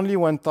do only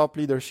when top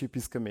leadership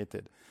is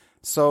committed.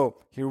 So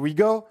here we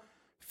go.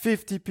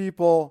 50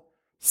 people,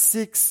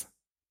 6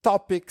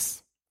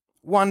 topics,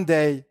 1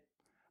 day,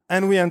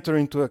 and we enter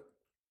into a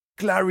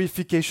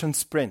clarification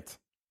sprint.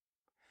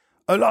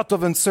 A lot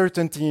of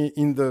uncertainty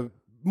in the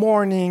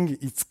morning.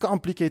 It's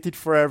complicated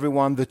for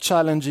everyone. The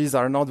challenges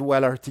are not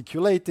well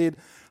articulated.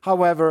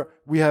 However,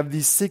 we have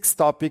these 6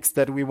 topics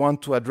that we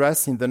want to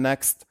address in the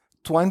next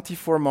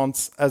 24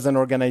 months as an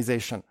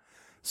organization.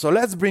 So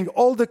let's bring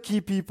all the key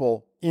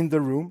people in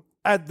the room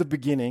at the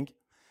beginning,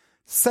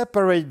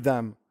 separate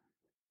them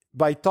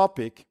by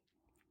topic,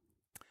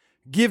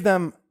 give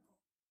them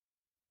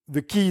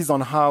the keys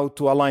on how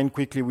to align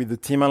quickly with the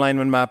team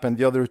alignment map and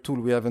the other tool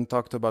we haven't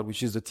talked about,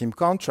 which is the team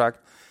contract.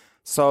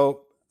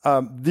 So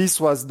this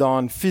was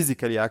done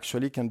physically,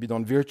 actually, can be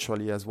done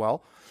virtually as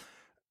well.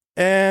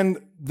 And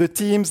the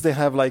teams, they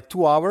have like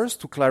 2 hours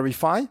to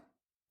clarify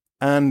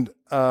and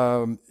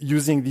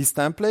using these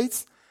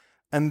templates.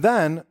 And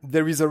then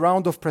there is a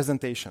round of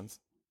presentations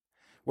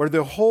where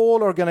the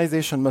whole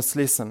organization must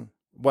listen.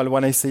 Well,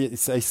 when I say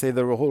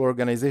the whole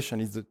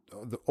organization, is the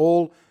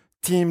all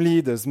team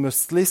leaders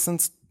must listen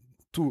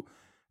to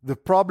the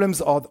problems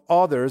of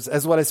others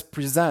as well as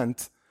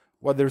present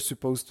what they're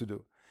supposed to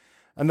do.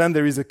 And then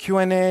there is a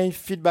Q&A,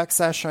 feedback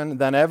session.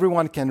 Then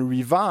everyone can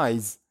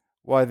revise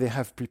what they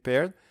have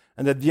prepared.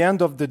 And at the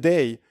end of the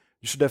day,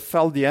 you should have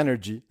felt the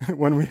energy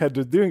when we had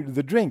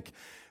the drink,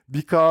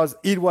 because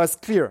it was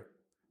clear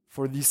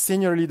for these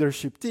senior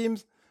leadership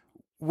teams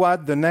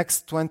what the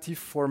next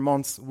 24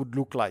 months would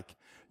look like.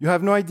 You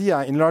have no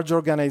idea in large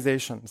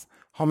organizations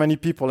how many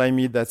people I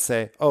meet that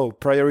say, oh,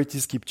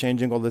 priorities keep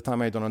changing all the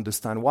time, I don't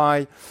understand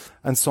why,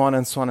 and so on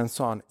and so on and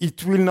so on.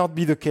 It will not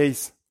be the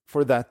case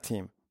for that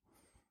team.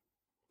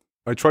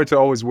 I try to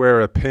always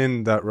wear a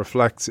pin that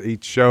reflects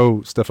each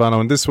show, Stefano,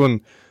 and this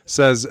one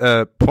says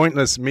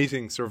pointless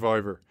meeting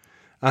survivor.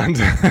 And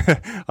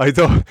I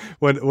thought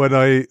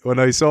when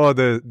I saw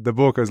the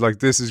book, I was like,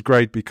 this is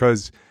great,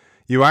 because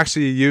you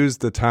actually use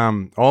the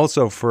TAM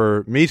also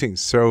for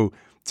meetings. So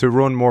to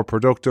run more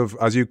productive,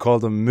 as you call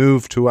them,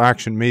 move to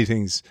action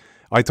meetings.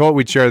 I thought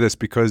we'd share this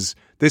because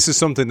this is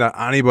something that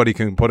anybody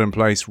can put in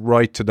place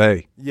right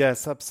today.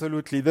 Yes,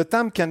 absolutely. The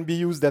TAM can be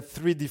used at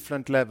 3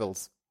 different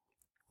levels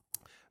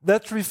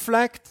that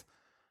reflect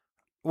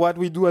what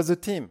we do as a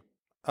team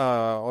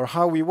or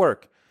how we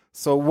work.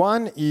 So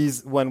one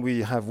is when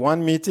we have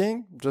one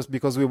meeting, just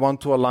because we want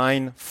to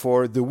align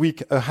for the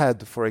week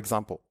ahead, for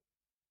example.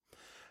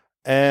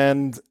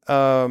 And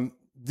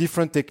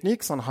different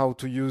techniques on how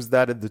to use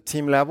that at the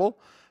team level.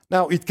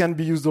 Now, it can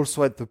be used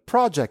also at the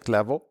project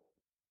level.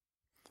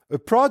 A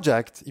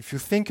project, if you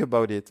think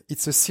about it,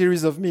 it's a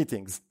series of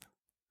meetings.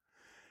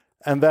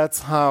 And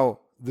that's how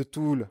the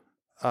tool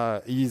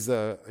is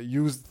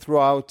used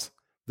throughout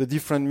the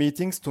different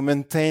meetings to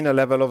maintain a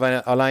level of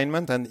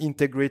alignment and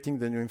integrating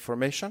the new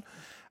information.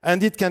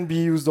 And it can be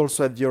used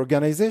also at the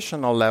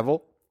organizational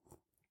level,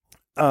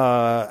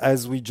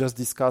 as we just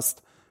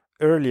discussed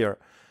earlier.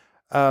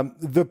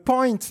 The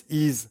point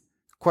is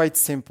quite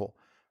simple.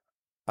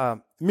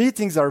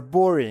 Meetings are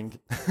boring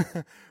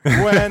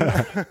when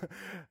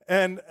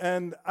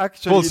and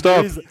actually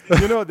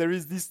there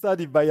is this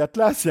study by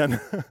Atlassian,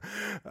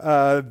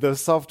 the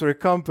software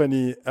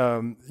company.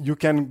 You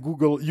can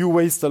Google. You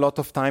waste a lot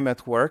of time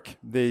at work.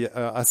 They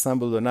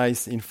assembled a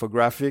nice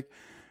infographic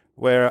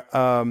where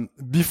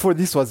before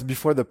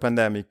the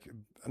pandemic,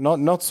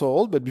 not so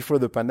old, but before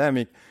the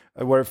pandemic,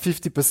 where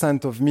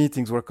 50% of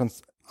meetings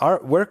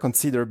were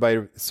considered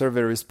by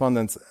survey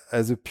respondents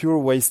as a pure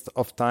waste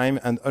of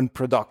time and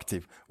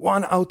unproductive.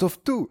 1 out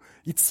of 2.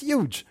 It's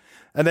huge.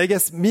 And I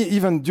guess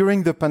even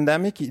during the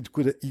pandemic,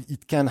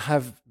 it can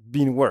have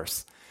been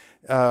worse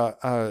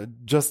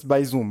just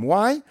by Zoom.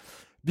 Why?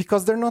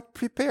 Because they're not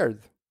prepared.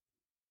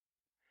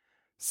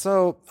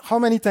 So how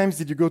many times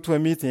did you go to a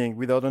meeting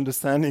without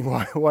understanding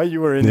why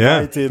you were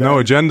invited? No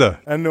agenda.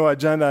 And no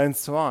agenda and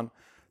so on.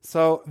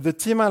 So the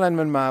team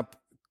alignment map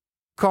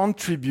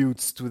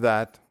contributes to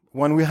that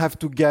when we have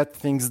to get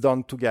things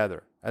done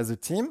together as a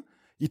team.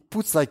 It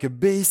puts like a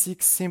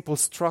basic, simple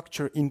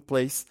structure in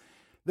place.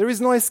 There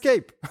is no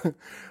escape.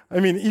 I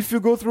mean, if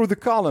you go through the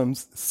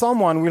columns,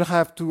 someone will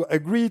have to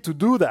agree to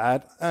do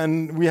that,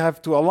 and we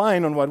have to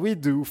align on what we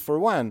do for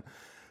when.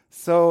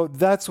 So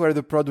that's where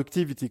the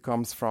productivity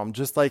comes from,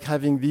 just like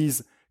having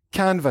these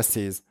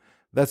canvases.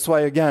 That's why,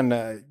 again,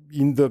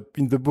 in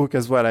the book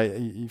as well,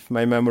 if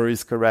my memory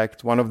is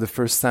correct, one of the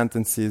first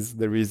sentences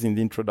there is in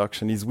the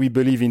introduction is, we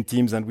believe in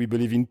teams and we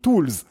believe in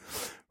tools.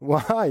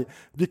 Why?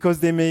 Because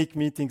they make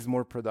meetings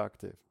more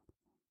productive.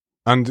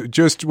 And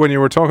just when you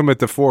were talking about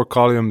the 4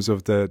 columns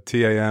of the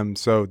TAM,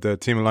 so the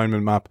team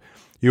alignment map,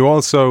 you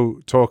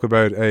also talk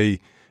about a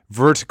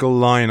vertical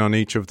line on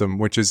each of them,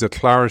 which is a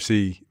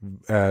clarity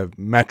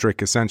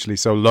metric, essentially.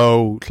 So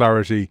low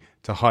clarity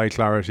to high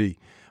clarity.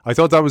 I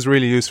thought that was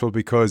really useful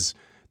because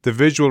the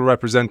visual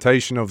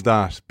representation of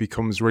that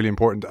becomes really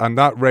important. And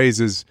that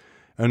raises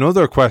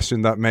another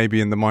question that may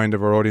be in the mind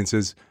of our audience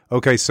is,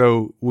 okay,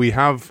 so we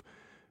have,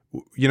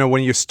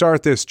 when you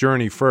start this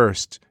journey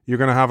first, you're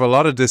going to have a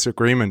lot of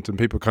disagreement and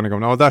people kind of go,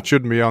 no, that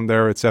shouldn't be on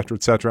there, et cetera,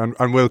 et cetera.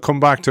 And we'll come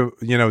back to,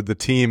 the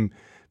team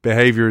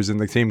behaviors and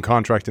the team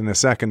contract in a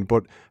second.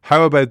 But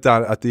how about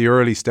that at the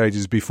early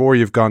stages before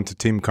you've gone to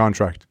team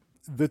contract?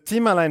 The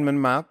team alignment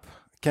map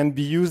can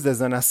be used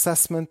as an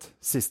assessment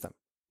system.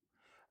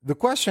 The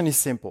question is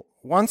simple.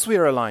 Once we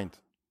are aligned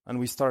and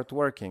we start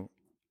working,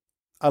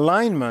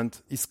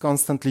 alignment is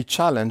constantly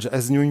challenged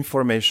as new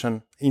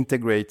information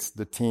integrates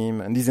the team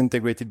and is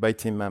integrated by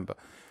team member.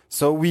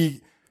 So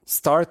we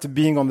start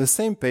being on the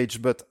same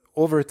page, but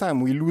over time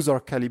we lose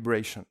our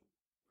calibration.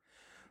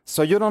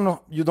 So you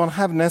don't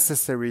have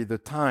necessarily the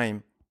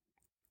time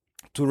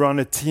to run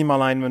a team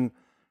alignment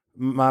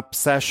map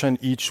session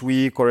each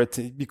week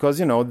because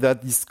that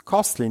is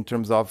costly in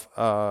terms of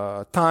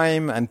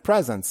time and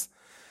presence.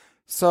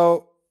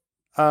 So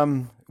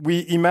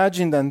we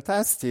imagined and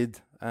tested,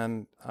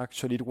 and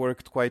actually it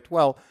worked quite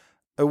well,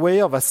 a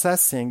way of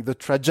assessing the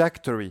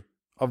trajectory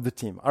of the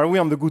team. Are we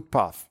on the good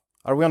path?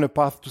 Are we on a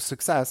path to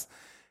success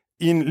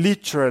in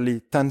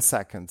literally 10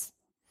 seconds?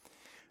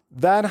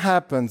 That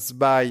happens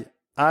by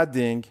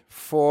adding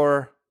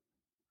 4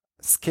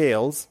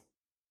 scales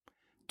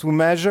to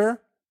measure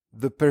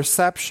the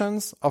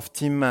perceptions of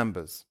team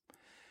members.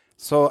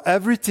 So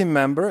every team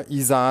member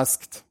is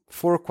asked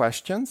 4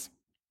 questions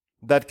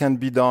that can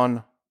be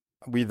done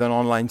with an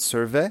online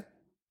survey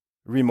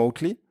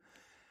remotely.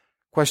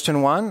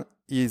 Question 1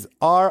 is,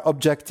 are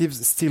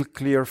objectives still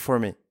clear for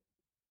me?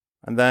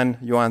 And then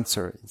you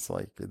answer. It's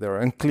like they're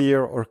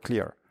unclear or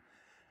clear.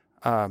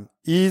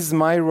 Is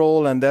my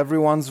role and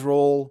everyone's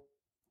role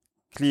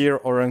clear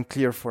or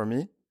unclear for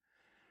me?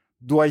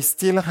 Do I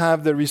still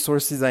have the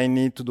resources I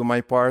need to do my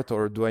part,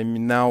 or do I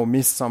now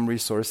miss some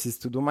resources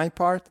to do my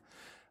part?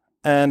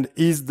 And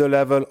is the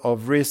level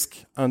of risk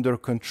under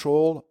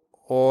control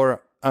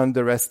or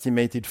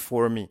underestimated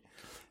for me?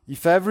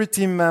 If every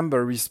team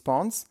member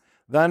responds,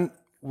 then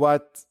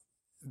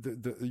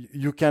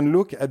you can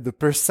look at the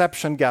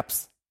perception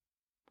gaps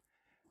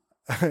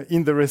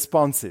in the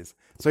responses.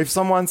 So if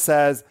someone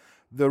says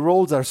the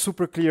roles are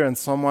super clear and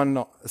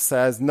someone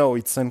says, no,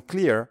 it's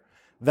unclear,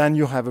 then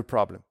you have a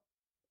problem.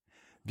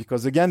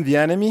 Because again, the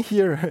enemy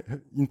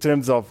here in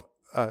terms of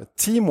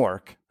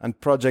teamwork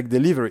and project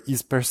delivery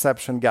is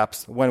perception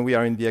gaps when we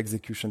are in the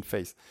execution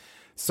phase.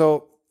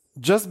 So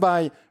just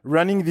by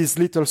running this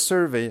little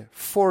survey,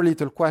 4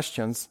 little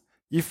questions,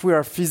 if we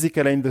are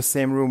physically in the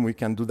same room, we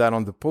can do that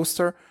on the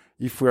poster.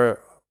 If we're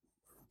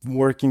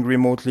working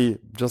remotely,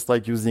 just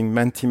like using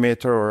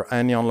Mentimeter or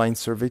any online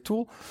survey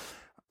tool,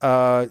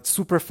 it's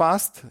super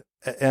fast.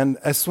 And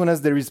as soon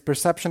as there is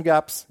perception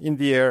gaps in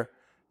the air,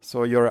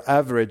 so your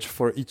average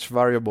for each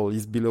variable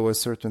is below a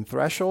certain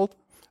threshold,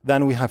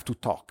 then we have to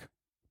talk.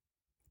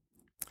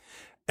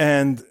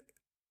 And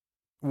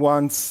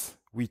once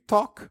we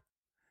talk,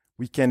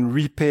 we can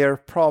repair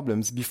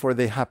problems before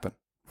they happen.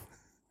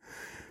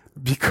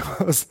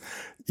 Because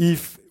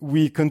if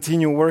we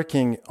continue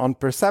working on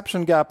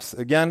perception gaps,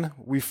 again,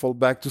 we fall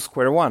back to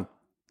square one.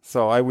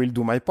 So I will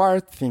do my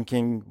part,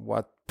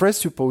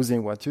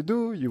 presupposing what you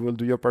do. You will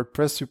do your part,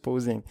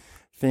 presupposing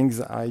things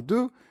I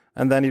do,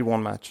 and then it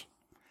won't match.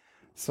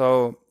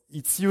 So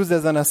it's used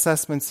as an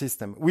assessment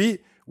system. We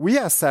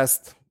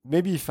assessed,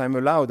 maybe if I'm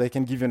allowed, I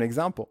can give you an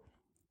example.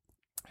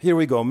 Here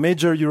we go,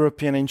 major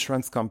European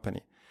insurance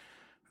company.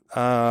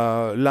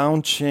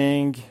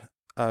 Launching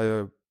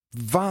a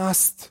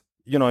vast,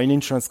 in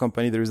insurance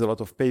company, there is a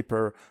lot of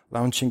paper,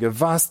 launching a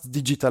vast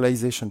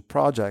digitalization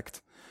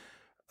project,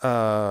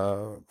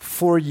 4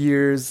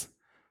 years,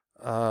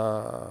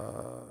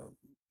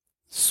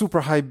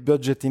 super high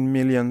budget in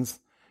millions,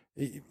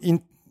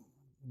 in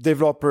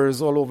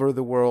developers all over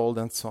the world,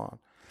 and so on.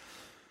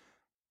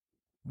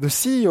 The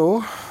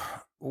CEO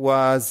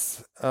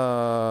was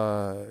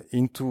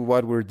into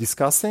what we're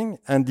discussing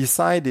and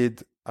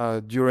decided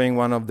during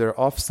one of their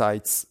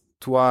offsites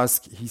to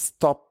ask his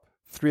top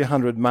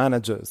 300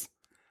 managers,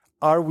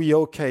 are we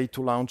okay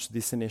to launch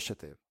this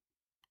initiative?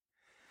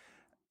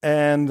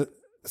 And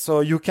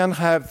so you can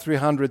have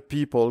 300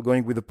 people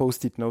going with a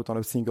Post-it note on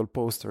a single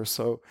poster.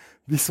 So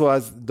this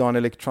was done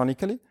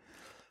electronically.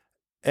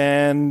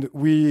 And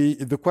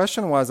the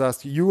question was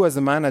asked, you as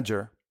a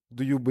manager,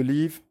 do you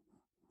believe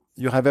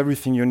you have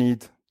everything you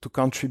need to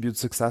contribute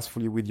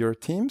successfully with your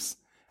teams?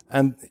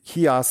 And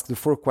he asked the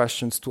 4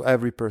 questions to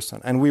every person.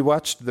 And we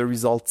watched the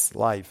results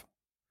live.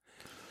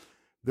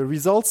 The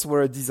results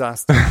were a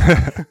disaster.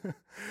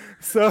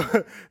 So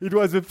it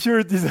was a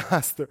pure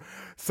disaster.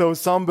 So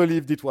some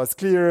believed it was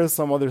clear,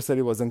 some others said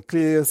it was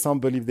unclear, some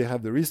believed they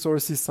have the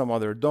resources, some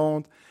others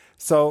don't.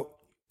 So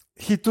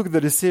he took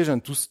the decision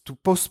to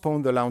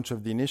postpone the launch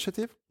of the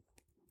initiative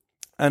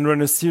and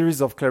run a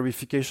series of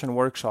clarification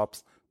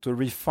workshops to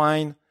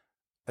refine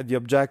the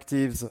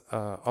objectives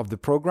of the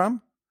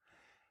program.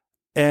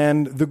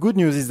 And the good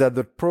news is that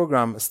the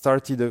program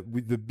started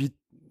with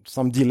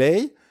some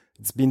delay.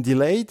 It's been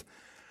delayed.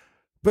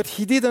 But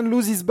he didn't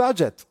lose his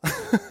budget,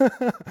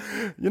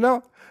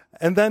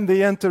 And then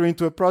they enter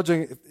into a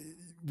project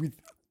with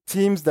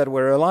teams that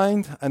were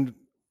aligned and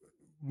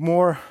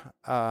more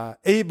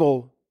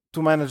able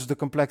to manage the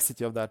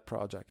complexity of that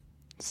project.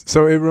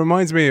 So it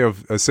reminds me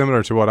of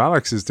similar to what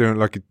Alex is doing,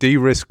 like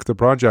de-risk the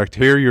project.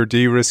 Here you're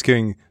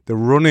de-risking the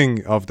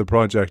running of the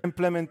project.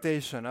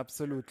 Implementation,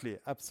 absolutely.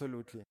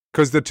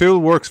 Because the tool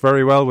works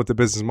very well with the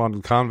business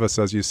model canvas,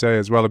 as you say,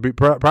 as well.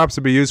 Perhaps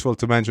it'd be useful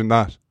to mention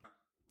that.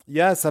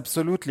 Yes,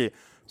 absolutely.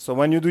 So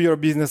when you do your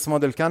business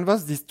model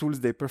canvas, these tools,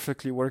 they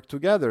perfectly work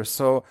together.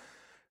 So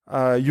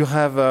you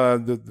have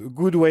the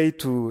good way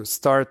to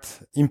start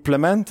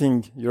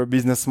implementing your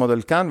business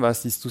model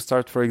canvas is to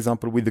start, for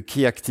example, with the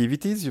key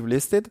activities you've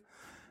listed,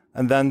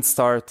 and then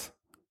start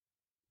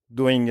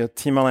doing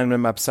team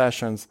alignment map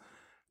sessions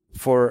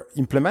for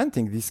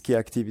implementing these key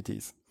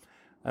activities.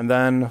 And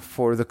then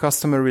for the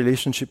customer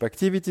relationship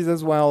activities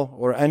as well,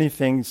 or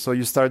anything. So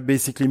you start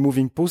basically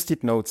moving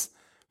Post-it notes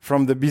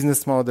from the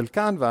business model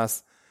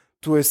canvas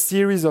to a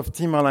series of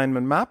team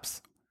alignment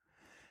maps,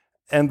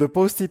 and the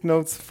Post-it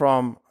notes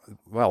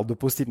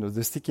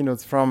the sticky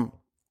notes from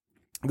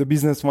the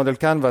business model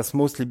canvas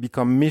mostly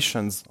become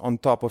missions on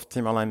top of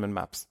team alignment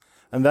maps.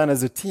 And then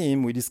as a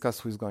team, we discuss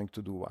who's going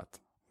to do what.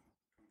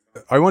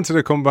 I wanted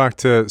to come back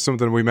to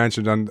something we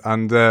mentioned,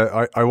 and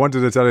I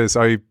wanted to tell you this.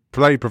 I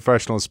played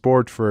professional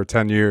sport for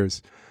 10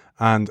 years,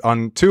 and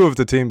on 2 of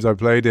the teams I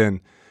played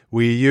in,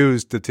 we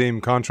used the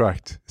team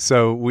contract.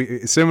 So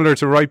similar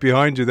to right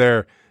behind you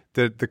there,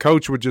 the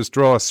coach would just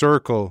draw a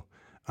circle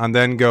and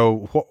then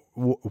go,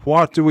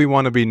 what do we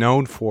want to be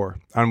known for?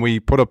 And we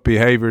put up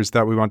behaviours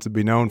that we want to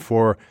be known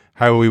for,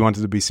 how we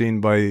wanted to be seen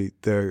by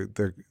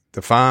the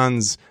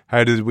fans,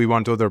 how did we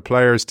want other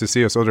players to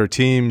see us, other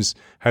teams,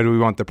 how do we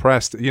want the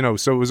press to,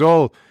 so it was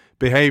all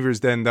behaviours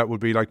then that would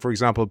be like, for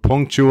example,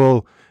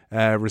 punctual,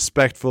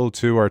 respectful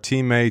to our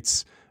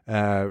teammates,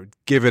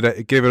 give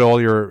it all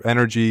your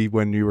energy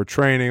when you were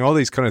training, all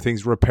these kind of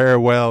things, repair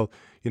well,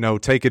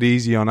 take it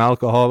easy on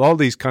alcohol, all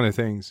these kind of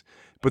things.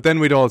 But then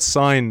we'd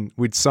sign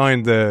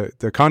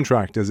the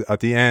contract at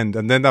the end,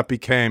 and then that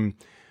became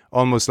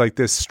almost like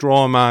this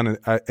straw man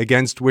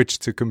against which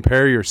to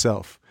compare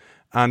yourself.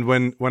 And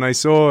when I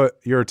saw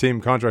your team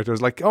contract, I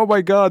was like, oh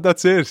my God,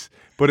 that's it.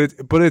 But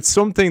it's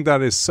something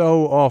that is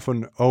so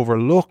often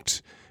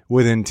overlooked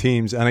within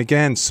teams, and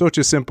again, such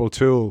a simple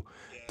tool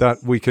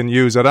that we can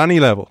use at any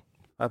level.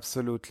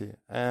 Absolutely.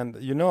 And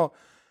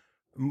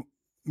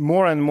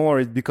more and more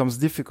it becomes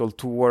difficult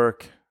to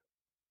work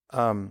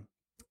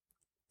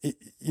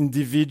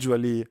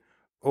individually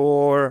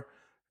or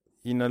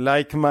in a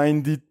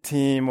like-minded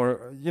team,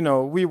 or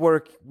we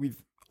work with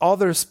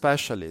other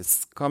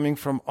specialists coming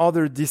from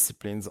other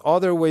disciplines,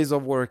 other ways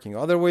of working,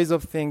 other ways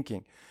of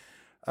thinking,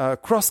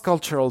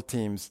 cross-cultural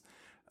teams,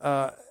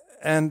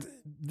 and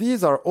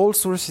these are all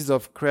sources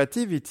of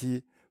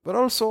creativity, but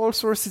also all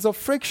sources of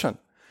friction.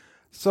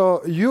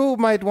 So you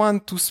might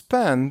want to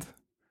spend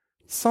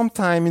some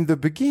time in the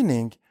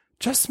beginning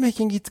just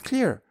making it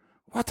clear,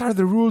 what are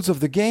the rules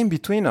of the game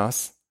between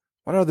us?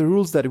 What are the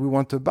rules that we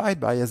want to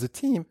abide by as a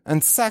team?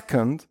 And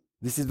second,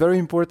 this is very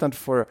important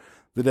for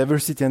the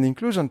diversity and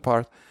inclusion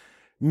part,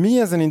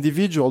 me as an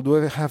individual,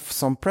 do I have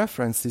some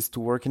preferences to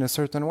work in a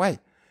certain way?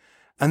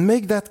 And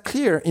make that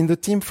clear in the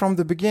team from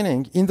the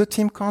beginning, in the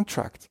team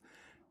contract.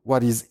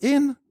 What is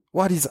in,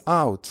 what is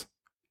out?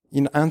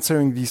 In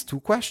answering these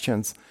 2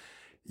 questions,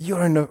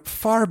 you're in a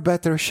far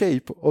better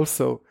shape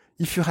also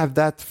if you have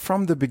that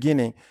from the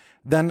beginning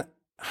than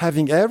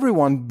having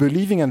everyone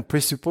believing and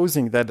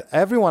presupposing that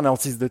everyone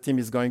else in the team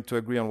is going to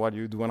agree on what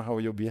you do and how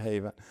you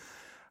behave.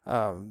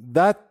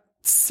 That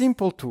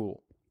simple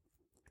tool,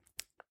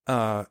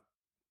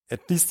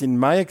 at least in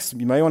my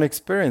own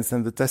experience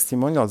and the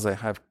testimonials I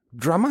have,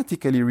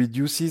 dramatically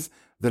reduces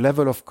the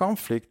level of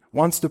conflict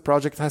once the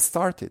project has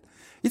started.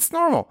 It's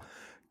normal.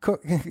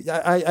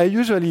 I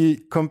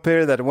usually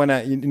compare that when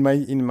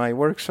in my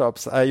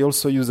workshops, I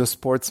also use a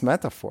sports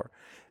metaphor.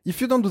 If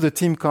you don't do the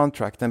team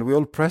contract and we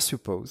all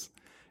presuppose,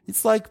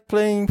 it's like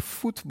playing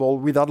football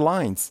without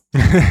lines.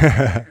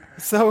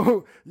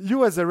 So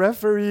you as a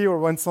referee, or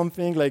when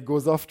something like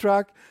goes off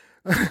track,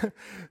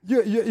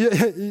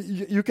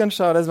 you can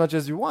shout as much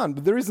as you want,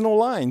 but there is no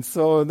line.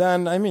 So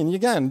then,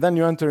 then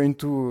you enter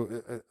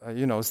into,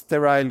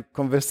 sterile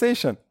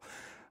conversation.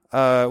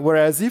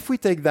 Whereas if we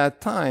take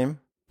that time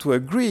to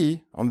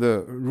agree on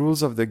the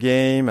rules of the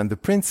game and the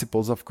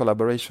principles of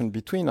collaboration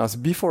between us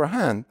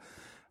beforehand,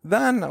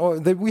 then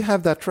we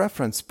have that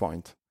reference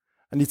point.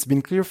 And it's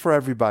been clear for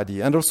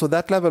everybody. And also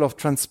that level of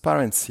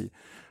transparency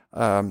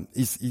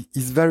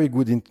is very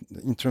good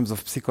in terms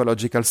of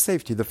psychological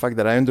safety. The fact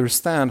that I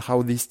understand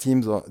how this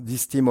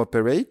team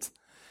operate.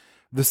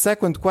 The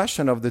second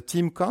question of the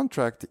team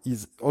contract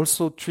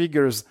also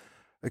triggers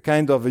a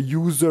kind of a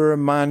user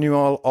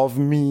manual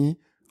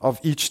of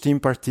each team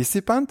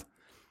participant.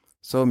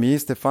 So me,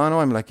 Stefano,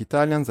 I'm like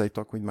Italians. I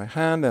talk with my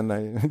hand, and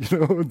I,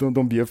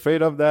 don't be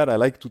afraid of that. I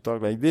like to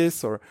talk like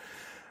this, or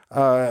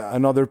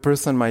another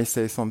person might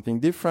say something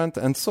different.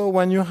 And so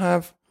when you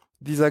have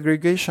this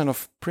aggregation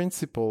of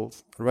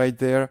principles right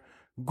there,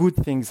 good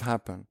things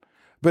happen.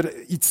 But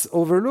it's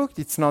overlooked.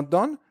 It's not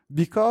done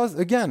because,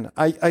 again,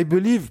 I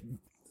believe,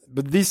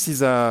 but this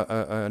is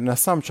an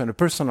assumption, a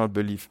personal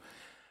belief,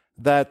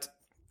 that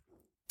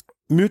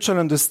mutual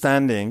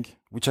understanding,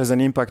 which has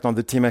an impact on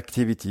the team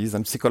activities,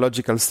 and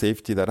psychological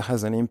safety that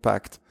has an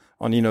impact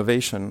on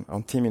innovation,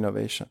 on team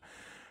innovation,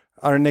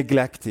 are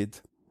neglected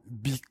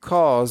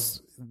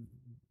because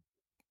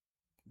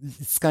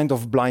it's kind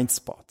of blind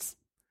spots.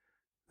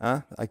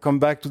 I come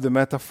back to the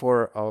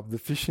metaphor of the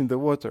fish in the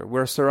water.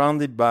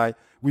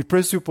 We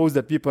presuppose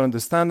that people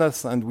understand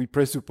us, and we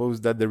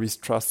presuppose that there is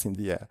trust in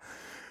the air.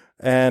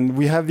 And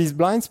we have these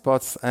blind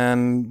spots,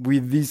 and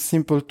with these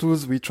simple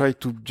tools, we try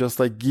to just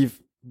give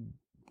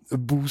a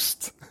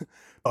boost.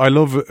 I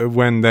love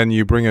when then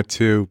you bring it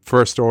to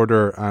first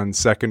order and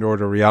second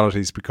order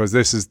realities, because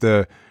this is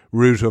the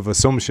root of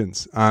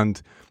assumptions.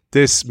 And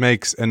this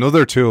makes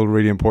another tool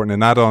really important,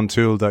 an add-on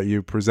tool that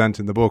you present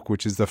in the book,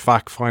 which is the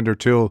fact finder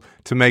tool,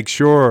 to make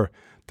sure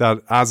that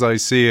as I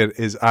see it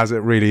is as it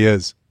really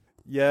is.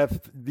 Yeah,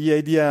 the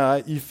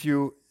idea, if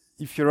you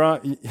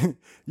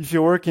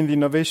work in the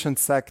innovation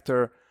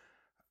sector,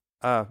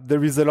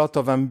 there is a lot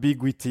of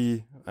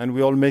ambiguity, and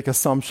we all make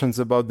assumptions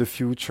about the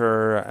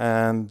future,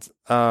 and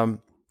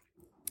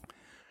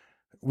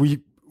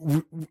we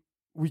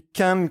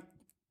can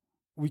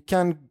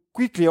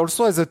quickly,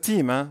 also as a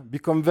team,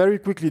 become very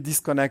quickly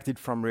disconnected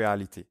from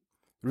reality.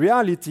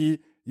 Reality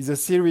is a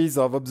series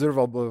of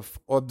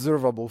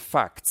observable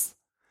facts.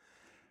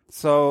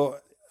 So,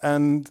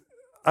 and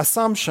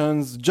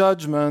assumptions,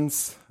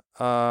 judgments,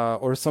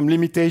 or some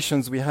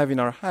limitations we have in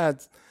our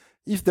heads,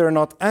 if they're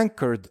not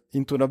anchored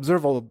into an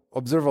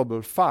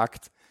observable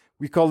fact,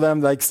 we call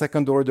them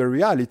second-order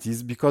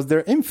realities because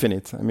they're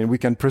infinite. We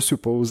can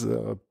presuppose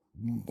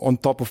on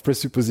top of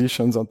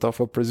presuppositions,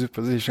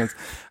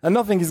 and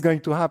nothing is going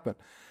to happen.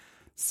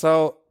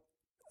 So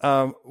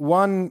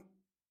one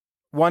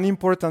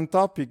important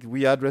topic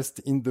we addressed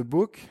in the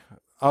book,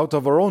 out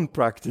of our own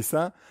practice,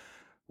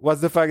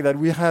 was the fact that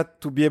we had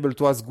to be able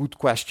to ask good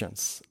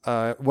questions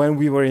when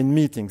we were in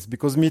meetings,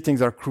 because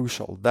meetings are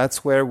crucial.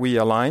 That's where we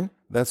align,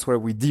 that's where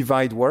we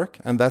divide work,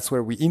 and that's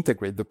where we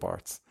integrate the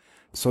parts.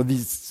 So this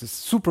is a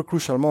super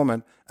crucial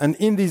moment. And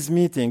in these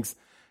meetings,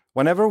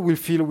 whenever we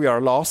feel we are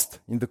lost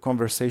in the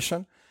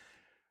conversation,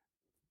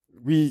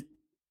 we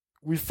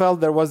felt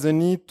there was a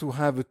need to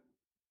have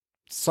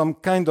some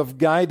kind of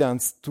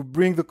guidance to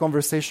bring the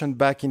conversation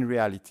back in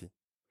reality.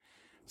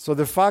 So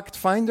the fact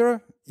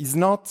finder is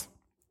not,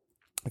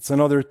 it's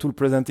another tool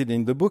presented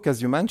in the book,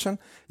 as you mentioned,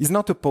 is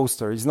not a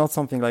poster. It's not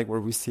something like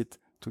where we sit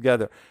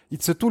together.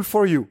 It's a tool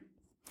for you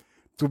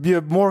to be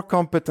a more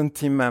competent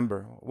team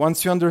member.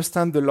 Once you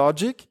understand the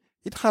logic,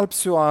 it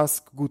helps you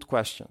ask good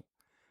questions.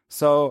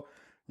 So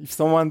if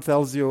someone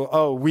tells you,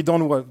 oh, we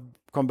don't want to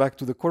come back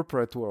to the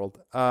corporate world,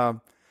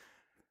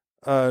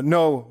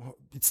 no,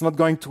 it's not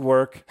going to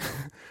work.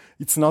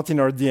 It's not in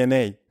our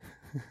DNA.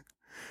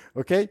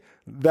 Okay?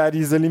 That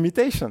is a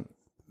limitation.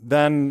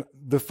 Then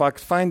the fact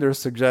finder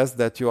suggests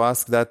that you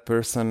ask that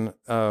person,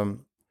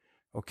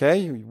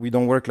 okay, we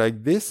don't work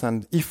like this,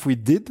 and if we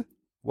did,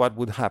 what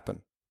would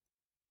happen?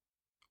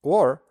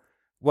 Or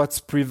what's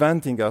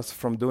preventing us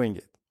from doing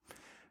it?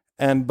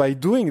 And by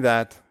doing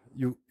that,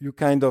 you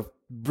kind of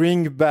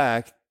bring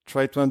back,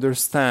 try to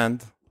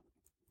understand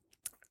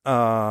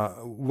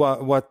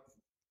what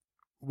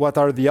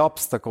are the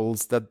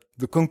obstacles, the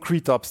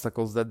concrete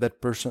obstacles that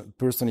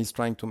person is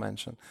trying to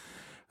mention.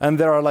 And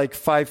there are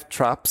 5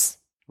 traps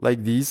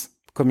like these,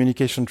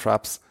 communication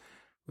traps,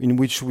 in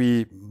which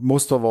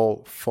most of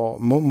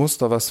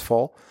us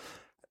fall.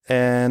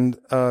 And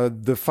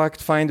the fact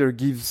finder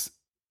gives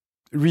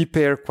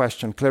repair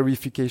question,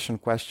 clarification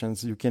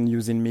questions you can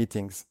use in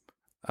meetings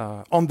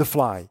on the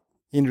fly,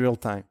 in real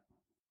time.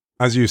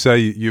 As you say,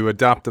 you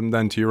adapt them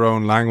then to your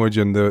own language,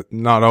 and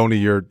not only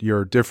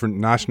your different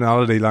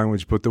nationality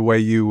language, but the way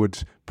you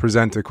would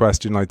present a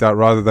question like that,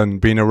 rather than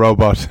being a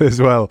robot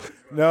as well.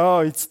 No,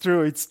 it's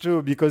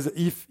true, because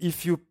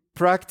if you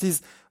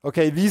practice.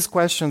 Okay, these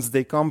questions,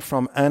 they come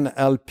from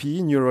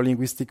NLP,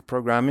 neuro-linguistic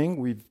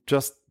programming.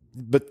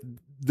 But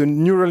the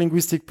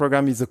neuro-linguistic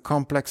program is a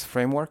complex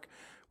framework.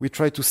 We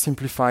try to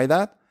simplify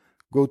that,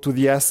 go to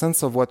the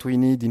essence of what we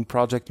need in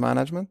project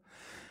management,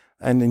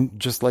 and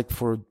just like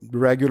for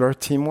regular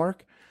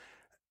teamwork.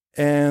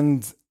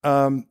 And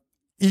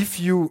if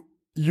you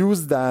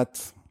use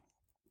that,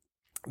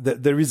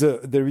 there is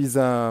a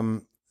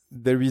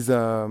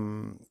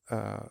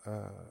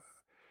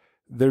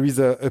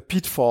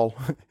pitfall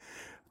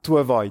to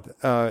avoid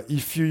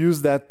if you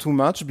use that too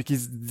much,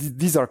 because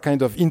these are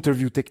kind of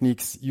interview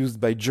techniques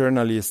used by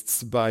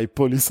journalists, by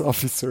police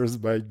officers,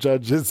 by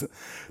judges,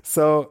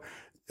 so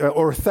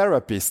or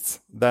therapists.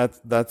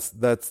 That's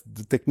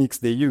the techniques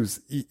they use.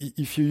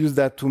 If you use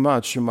that too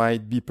much, you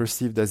might be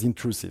perceived as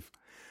intrusive.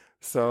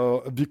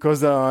 So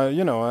because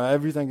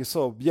everything is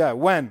so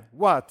when,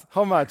 what,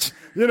 how much,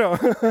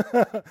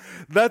 that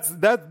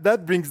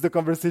brings the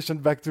conversation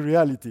back to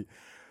reality.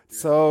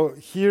 So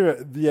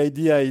here the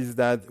idea is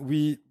that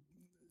the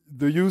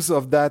use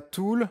of that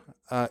tool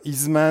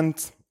is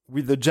meant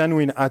with a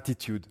genuine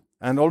attitude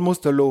and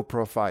almost a low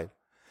profile.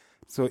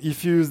 So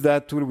if you use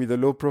that tool with a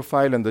low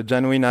profile and a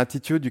genuine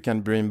attitude, you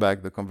can bring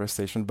back the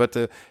conversation, but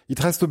it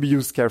has to be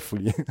used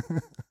carefully.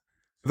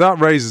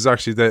 That raises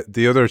actually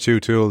the other two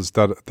tools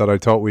that I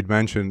thought we'd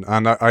mention.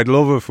 And I'd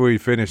love if we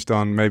finished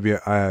on maybe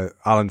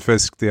Alan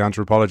Fiske, the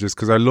anthropologist,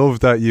 because I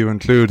love that you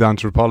include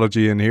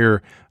anthropology in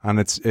here. And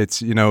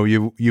it's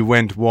you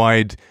went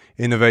wide.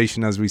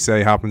 Innovation, as we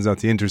say, happens at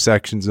the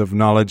intersections of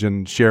knowledge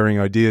and sharing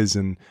ideas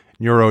and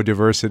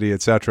neurodiversity,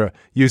 etc.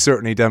 You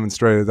certainly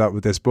demonstrated that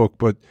with this book.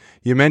 But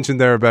you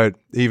mentioned there about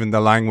even the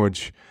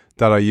language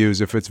that I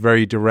use. If it's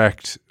very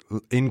direct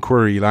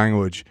inquiry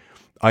language,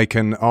 I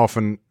can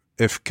often...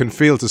 can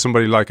feel to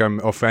somebody like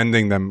I'm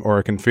offending them, or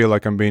I can feel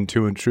like I'm being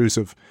too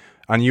intrusive.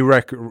 And you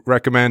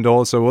recommend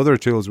also other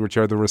tools, which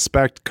are the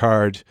respect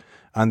card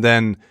and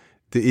then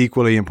the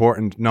equally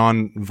important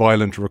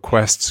non-violent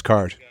requests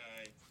card.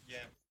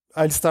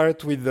 I'll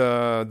start with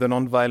the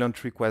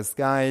non-violent request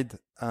guide.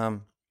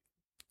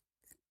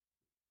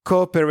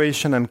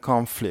 Cooperation and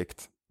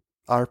conflict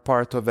are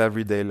part of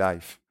everyday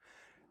life.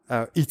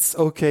 It's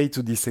okay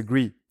to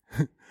disagree.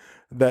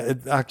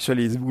 That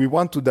actually, we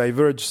want to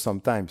diverge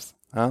sometimes.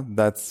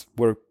 That's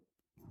where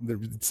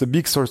it's a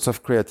big source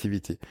of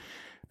creativity.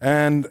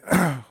 And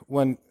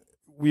when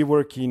we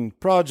work in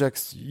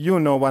projects,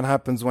 what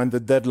happens when the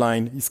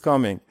deadline is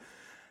coming.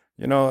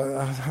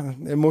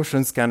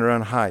 Emotions can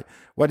run high.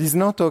 What is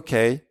not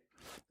okay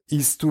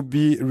is to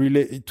be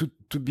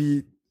to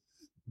be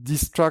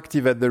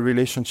destructive at the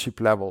relationship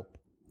level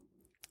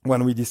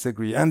when we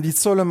disagree. And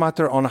it's all a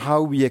matter on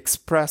how we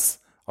express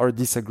our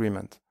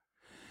disagreement.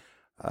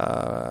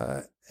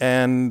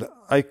 And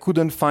I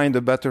couldn't find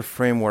a better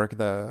framework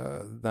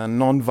than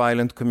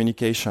nonviolent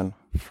communication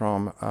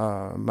from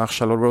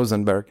Marshall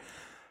Rosenberg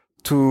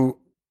to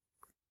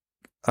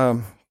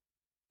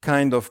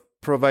kind of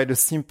provide a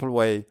simple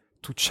way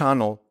to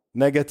channel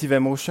negative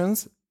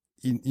emotions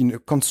in a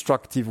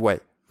constructive way.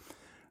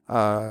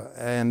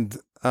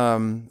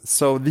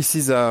 So this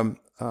is a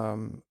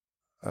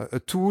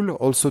tool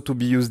also to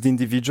be used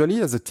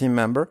individually as a team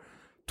member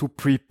to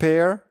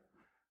prepare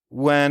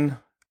when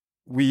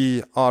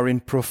we are in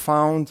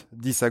profound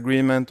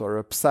disagreement or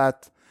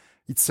upset.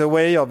 It's a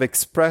way of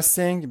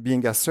expressing,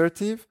 being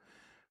assertive,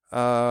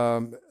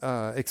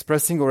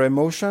 expressing our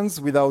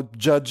emotions without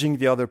judging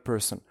the other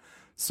person.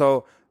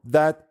 So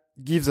that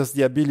gives us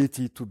the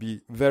ability to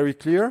be very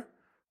clear,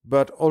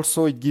 but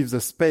also it gives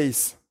a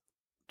space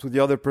to the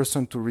other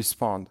person to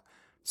respond.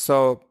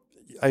 So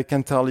I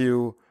can tell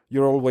you,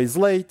 you're always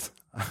late,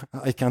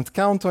 I can't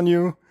count on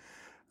you.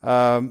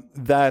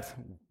 That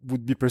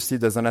would be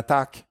perceived as an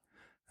attack.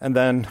 And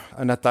then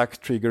an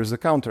attack triggers a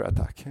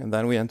counterattack. And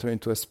then we enter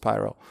into a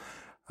spiral.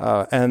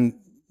 And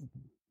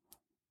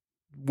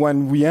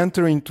when we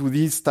enter into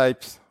these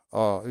types,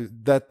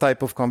 that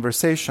type of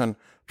conversation,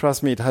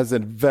 trust me, it has a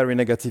very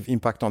negative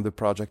impact on the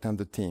project and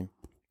the team.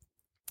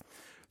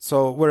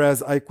 So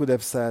whereas I could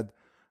have said,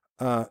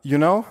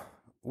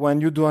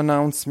 when you do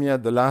announce me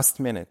at the last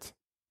minute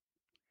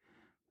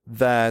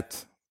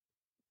that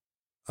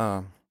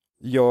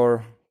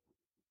your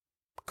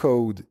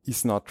code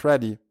is not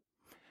ready,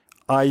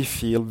 I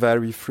feel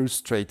very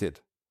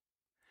frustrated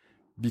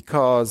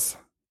because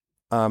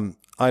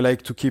I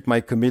like to keep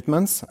my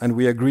commitments, and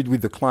we agreed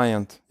with the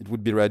client it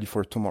would be ready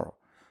for tomorrow.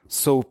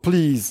 So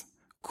please,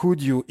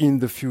 could you in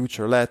the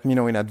future let me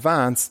know in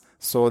advance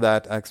so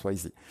that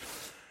XYZ.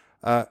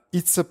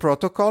 It's a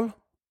protocol,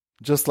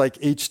 just like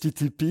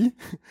HTTP.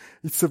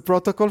 It's a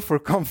protocol for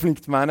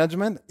conflict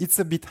management. It's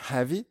a bit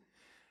heavy.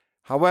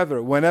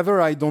 However, whenever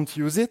I don't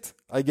use it,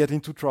 I get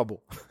into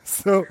trouble.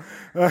 So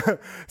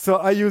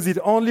I use it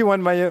only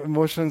when my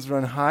emotions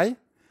run high.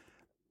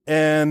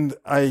 And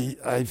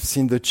I've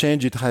seen the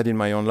change it had in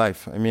my own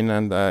life. I mean,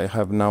 and I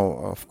have now,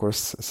 of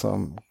course,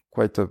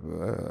 quite a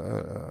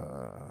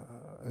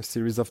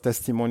series of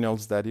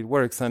testimonials that it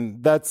works.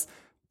 And that's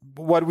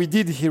what we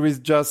did here, is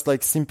just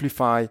like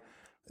simplify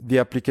the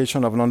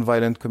application of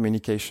nonviolent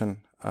communication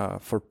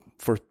for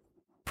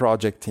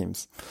project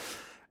teams.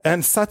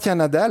 And Satya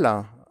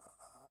Nadella,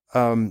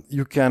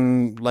 you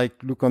can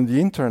look on the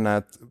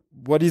internet.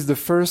 What is the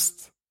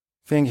first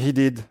thing he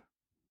did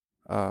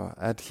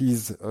at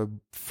his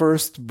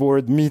first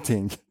board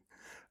meeting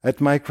at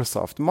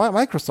Microsoft?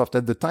 Microsoft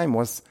at the time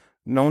was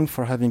known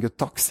for having a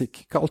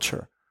toxic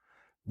culture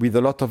with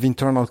a lot of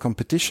internal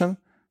competition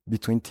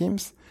between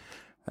teams.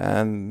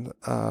 And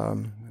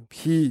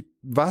he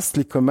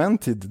vastly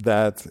commented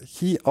that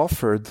he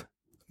offered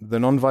the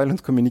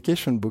nonviolent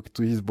communication book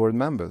to his board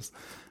members.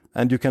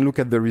 And you can look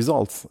at the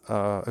results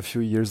a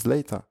few years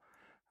later.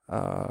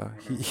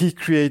 He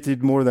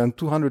created more than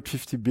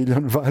 250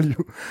 billion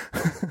value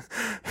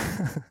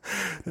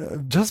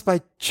just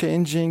by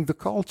changing the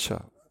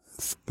culture.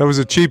 That was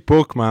a cheap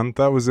book, man.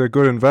 That was a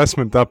good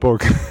investment, that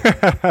book.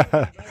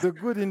 The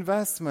good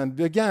investment.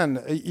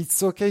 Again,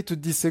 it's okay to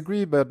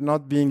disagree, but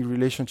not being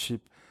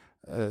relationship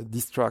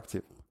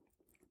destructive.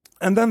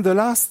 And then the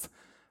last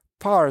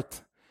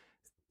part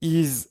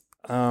is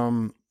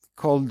the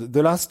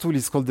last tool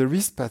is called the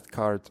respect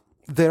card.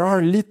 There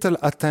are little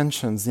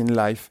attentions in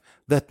life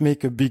that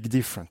make a big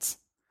difference.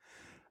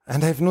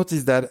 And I've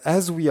noticed that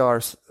as we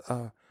are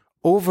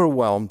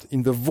overwhelmed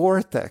in the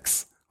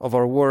vortex of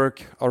our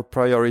work, our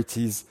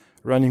priorities,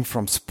 running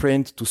from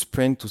sprint to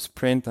sprint to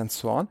sprint and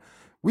so on,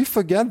 we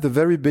forget the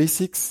very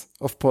basics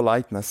of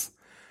politeness.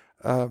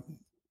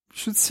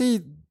 Should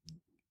see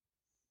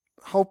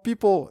how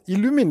people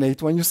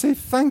illuminate when you say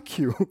thank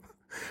you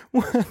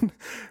when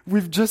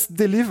we've just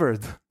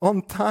delivered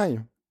on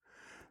time,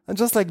 and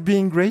just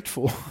being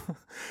grateful.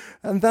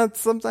 And that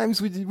sometimes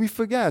we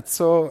forget.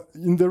 So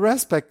in the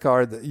respect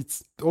card,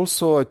 it's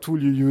also a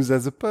tool you use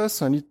as a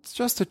person. It's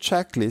just a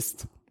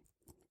checklist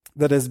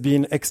that has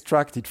been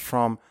extracted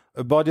from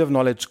a body of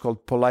knowledge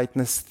called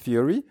politeness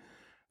theory.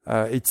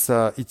 It's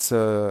a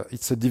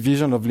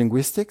division of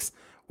linguistics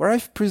where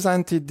I've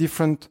presented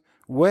different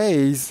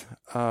ways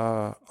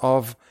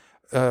of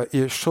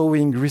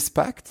showing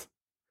respect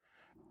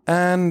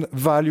and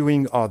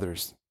valuing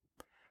others.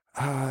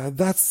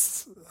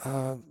 That's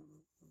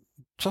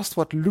just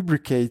what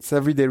lubricates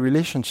everyday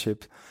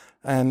relationship,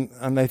 and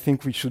I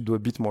think we should do a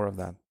bit more of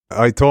that.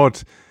 I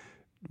thought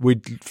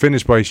we'd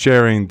finish by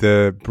sharing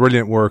the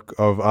brilliant work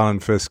of Alan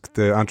Fiske,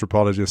 the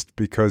anthropologist,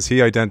 because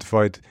he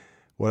identified,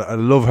 well, I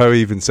love how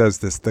he even says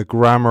this, the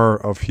grammar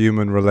of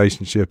human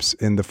relationships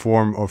in the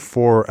form of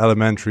 4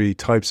 elementary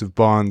types of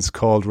bonds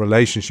called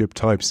relationship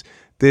types.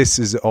 This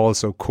is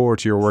also core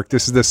to your work.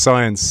 This is the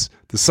science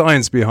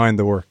behind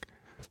the work.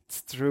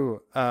 It's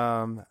true.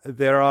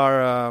 There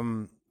are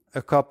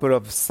a couple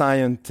of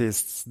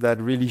scientists that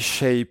really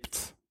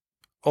shaped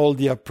all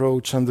the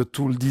approach and the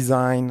tool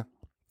design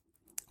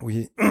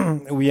we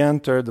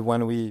entered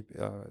when we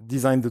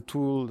designed the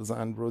tools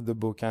and wrote the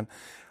book. And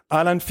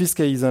Alan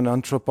Fiske is an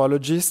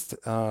anthropologist.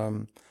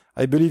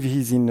 I believe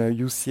he's in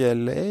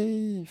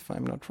UCLA, if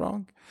I'm not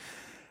wrong.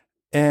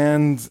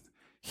 And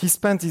he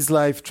spent his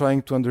life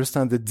trying to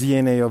understand the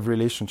DNA of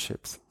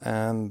relationships.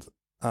 And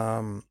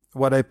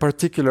what I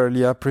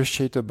particularly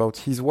appreciate about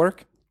his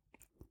work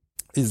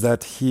is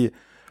that he,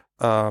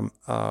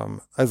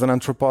 as an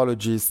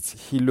anthropologist,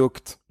 he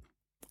looked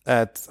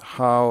at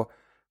how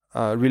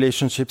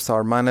relationships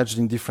are managed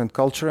in different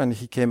cultures, and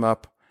he came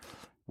up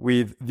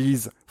with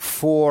these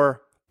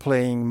 4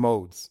 playing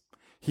modes.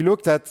 He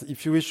looked at,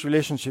 if you wish,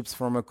 relationships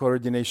from a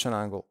coordination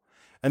angle.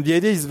 And the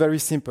idea is very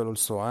simple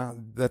also.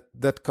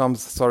 That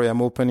comes, sorry,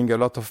 I'm opening a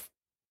lot of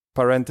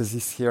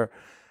parentheses here.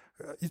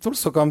 It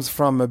also comes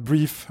from a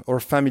brief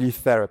or family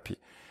therapy.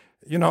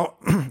 You know,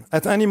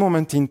 at any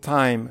moment in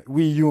time,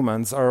 we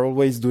humans are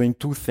always doing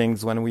 2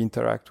 things when we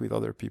interact with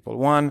other people.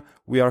 One,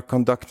 we are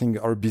conducting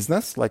our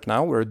business, like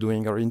now we're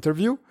doing our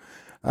interview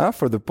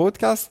for the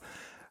podcast.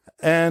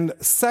 And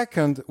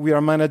second, we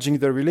are managing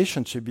the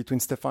relationship between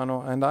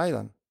Stefano and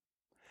Aidan.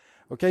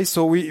 Okay,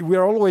 so we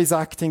are always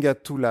acting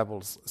at 2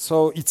 levels.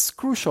 So it's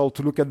crucial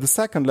to look at the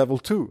second level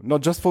too,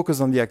 not just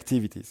focus on the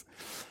activities.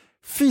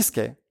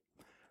 Fiske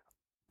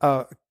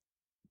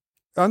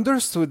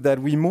understood that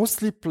we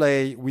mostly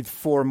play with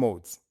 4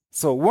 modes.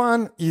 So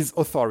one is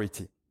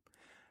authority.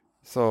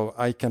 So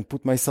I can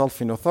put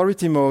myself in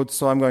authority mode,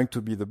 so I'm going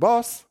to be the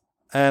boss,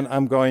 and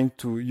I'm going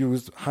to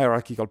use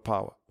hierarchical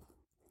power.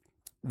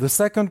 The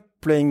second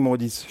playing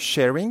mode is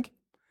sharing.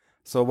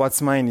 So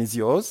what's mine is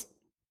yours.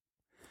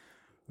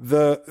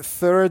 The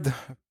third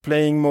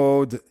playing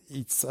mode,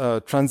 it's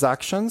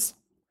transactions.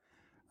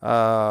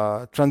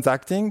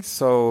 Transacting.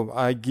 So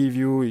I give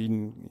you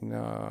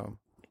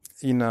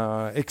in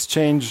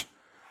exchange,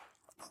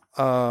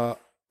 and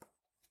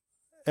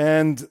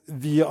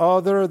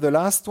the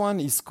last one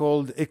is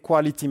called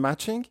equality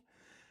matching,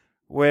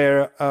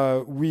 where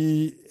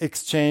we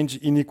exchange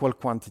in equal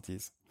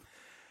quantities.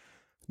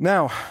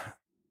 Now,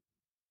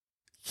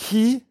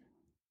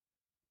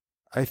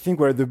 I think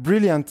where the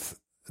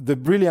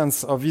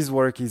brilliance of his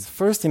work is,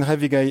 first in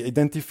having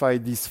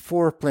identified these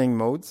 4 playing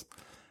modes,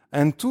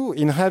 and 2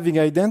 in having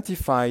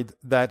identified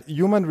that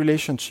human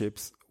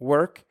relationships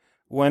work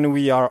when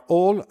we are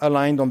all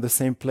aligned on the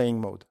same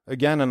playing mode.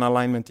 Again, an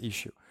alignment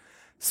issue.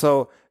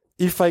 So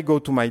if I go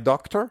to my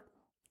doctor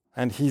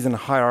and he's in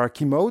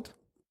hierarchy mode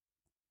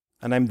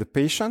and I'm the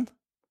patient,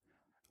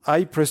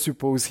 I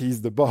presuppose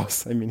he's the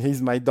boss. I mean,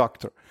 he's my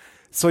doctor.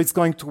 So it's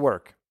going to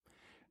work.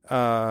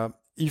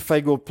 If I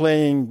go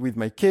playing with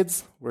my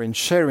kids, we're in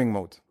sharing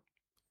mode.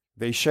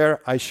 They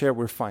share, I share,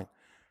 we're fine.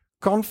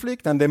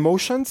 Conflict and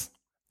emotions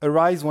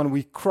arise when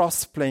we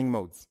cross playing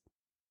modes.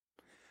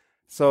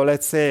 So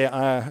let's say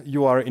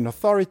you are in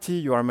authority,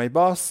 you are my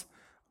boss.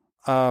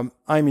 I'm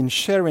in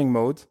sharing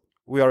mode.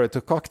 We are at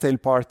a cocktail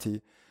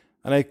party,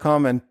 and I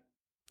come and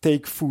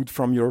take food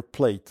from your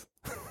plate.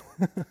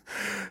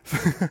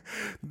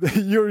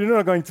 You're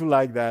not going to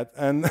like that.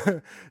 And,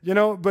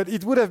 but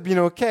it would have been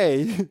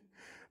okay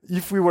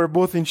if we were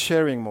both in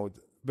sharing mode.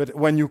 But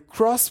when you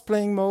cross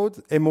playing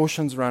mode,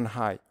 emotions run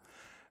high.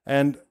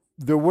 And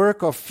the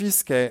work of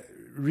Fiske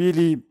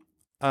really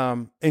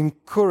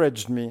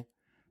encouraged me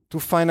to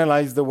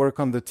finalize the work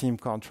on the team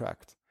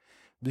contract.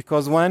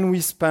 Because when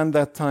we spend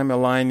that time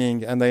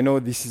aligning, and I know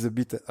this is a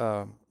bit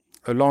a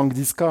long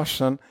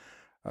discussion,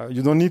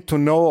 you don't need to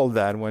know all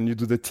that when you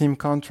do the team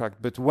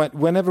contract, but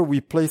whenever we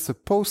place a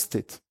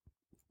post-it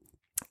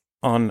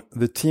on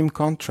the team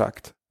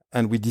contract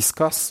and we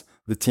discuss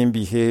the team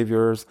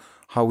behaviors,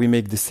 how we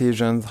make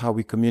decisions, how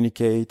we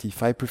communicate,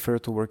 if I prefer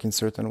to work in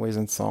certain ways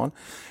and so on,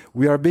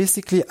 we are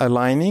basically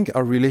aligning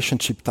our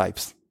relationship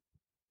types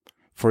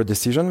for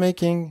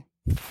decision-making,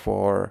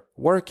 for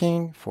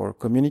working, for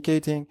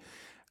communicating.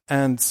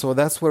 And so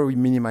that's where we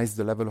minimize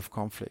the level of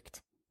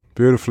conflict.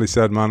 Beautifully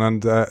said, man.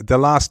 And the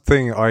last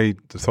thing I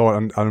thought,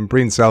 and I'm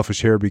being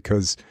selfish here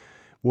because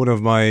one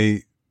of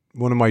my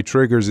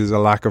triggers is a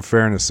lack of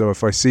fairness. So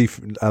if I see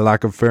a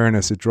lack of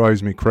fairness, it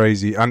drives me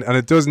crazy. And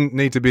it doesn't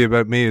need to be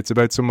about me. It's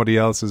about somebody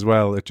else as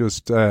well. It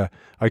just, I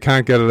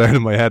can't get it out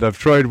of my head. I've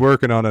tried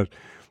working on it.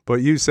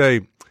 But you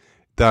say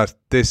that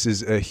this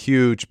is a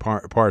huge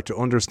part to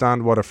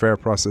understand what a fair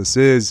process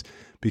is,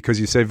 because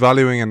you say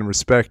valuing and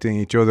respecting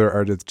each other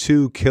are the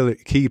two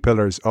key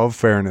pillars of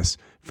fairness.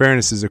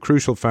 Fairness is a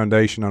crucial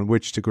foundation on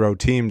which to grow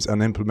teams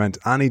and implement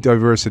any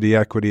diversity,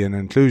 equity and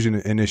inclusion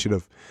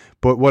initiative.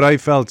 But what I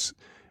felt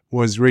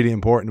was really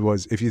important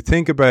was, if you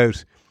think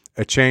about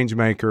a change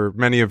maker,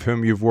 many of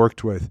whom you've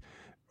worked with,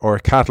 or a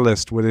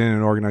catalyst within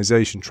an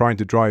organization trying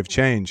to drive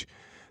change,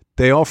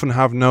 they often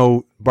have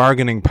no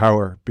bargaining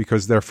power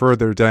because they're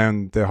further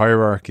down the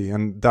hierarchy,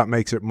 and that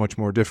makes it much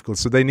more difficult.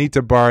 So they need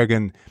to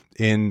bargain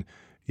in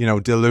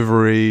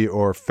delivery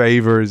or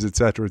favors,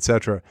 etc.,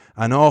 etc.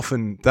 And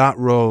often that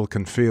role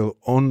can feel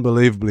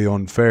unbelievably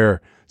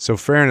unfair. So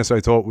fairness, I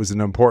thought, was an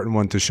important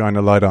one to shine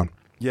a light on.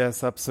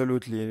 Yes,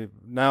 absolutely.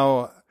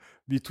 Now,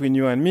 between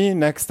you and me,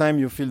 next time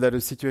you feel that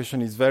a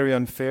situation is very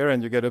unfair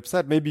and you get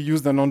upset, maybe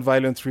use the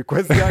non-violence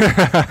request guide.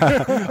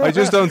 I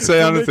just don't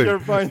say anything. Make your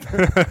point.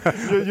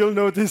 You'll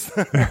notice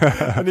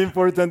an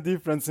important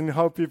difference in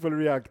how people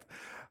react.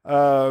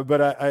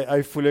 But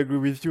I fully agree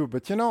with you.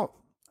 But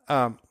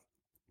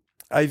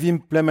I've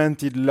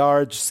implemented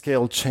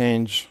large-scale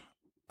change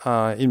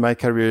in my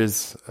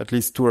careers at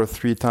least 2 or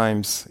 3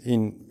 times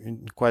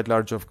in quite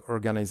large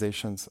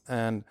organizations.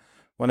 And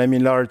when I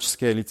mean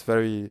large-scale, it's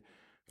very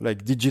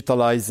like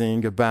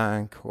digitalizing a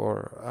bank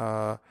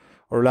or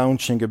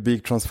launching a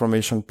big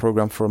transformation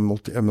program for a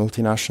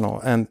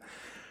multinational. And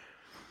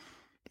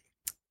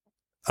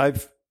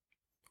I've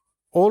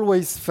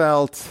always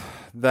felt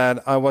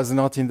that I was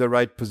not in the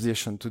right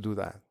position to do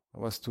that. I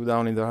was too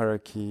down in the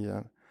hierarchy.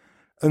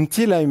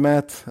 Until I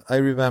met, I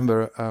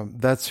remember,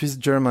 that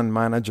Swiss-German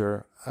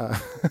manager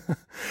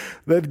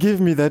that gave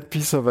me that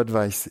piece of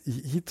advice.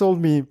 He told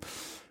me,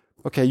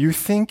 okay, you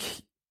think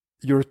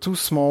you're too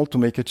small to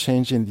make a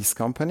change in this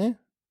company?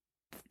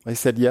 I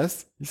said,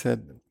 yes. He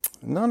said,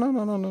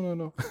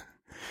 no.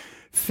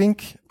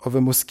 Think of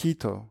a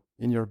mosquito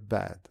in your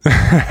bed.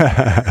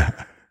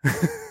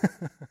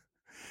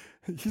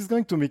 He's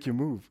going to make you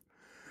move.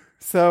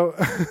 So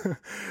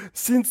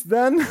since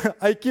then,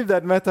 I keep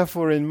that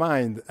metaphor in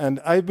mind. And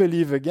I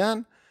believe,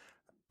 again,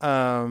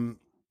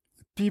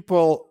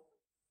 people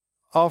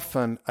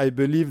often, I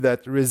believe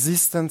that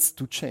resistance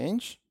to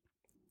change,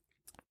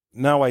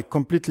 now I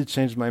completely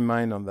changed my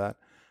mind on that.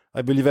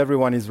 I believe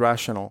everyone is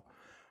rational.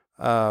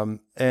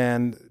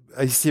 And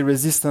I see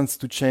resistance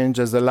to change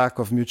as a lack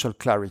of mutual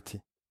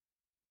clarity.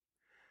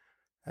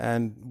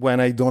 And when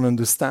I don't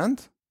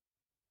understand,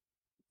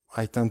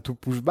 I tend to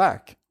push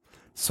back.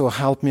 So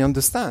help me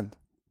understand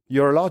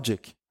your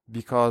logic,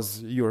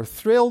 because you're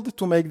thrilled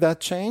to make that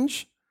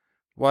change.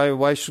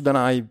 Why shouldn't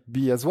I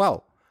be as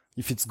well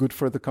if it's good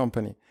for the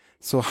company?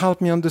 So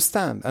help me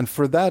understand. And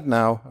for that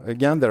now,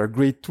 again, there are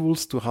great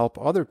tools to help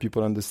other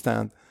people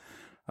understand.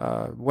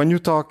 When you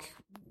talk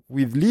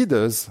with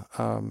leaders,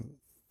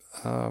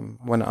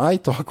 when I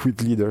talk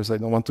with leaders, I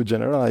don't want to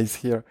generalize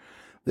here,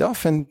 they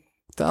often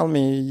tell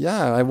me,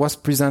 yeah, I was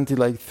presented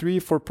like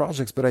 3-4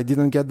 projects, but I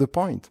didn't get the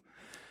point.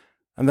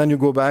 And then you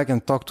go back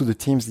and talk to the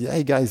teams.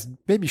 Hey, guys,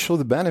 maybe show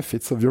the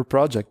benefits of your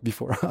project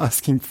before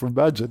asking for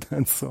budget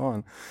and so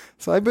on.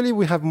 So I believe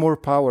we have more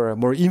power,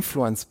 more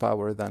influence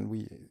power than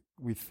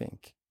we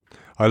think.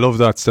 I love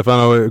that,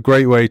 Stefano. A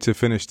great way to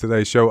finish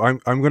today's show. I'm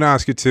going to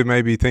ask you to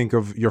maybe think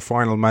of your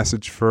final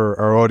message for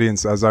our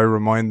audience as I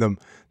remind them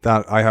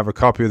that I have a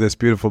copy of this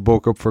beautiful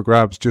book up for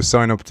grabs. Just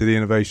sign up to the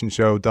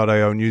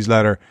innovationshow.io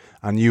newsletter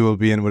and you will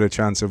be in with a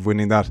chance of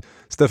winning that.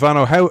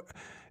 Stefano,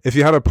 if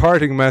you had a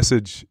parting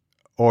message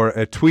or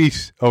a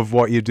tweet of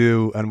what you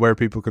do and where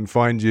people can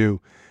find you,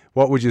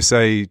 what would you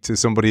say to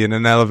somebody in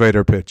an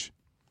elevator pitch?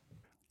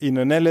 In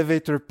an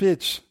elevator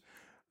pitch,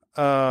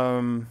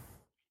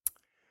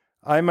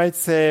 I might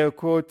say a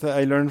quote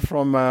I learned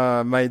from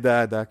my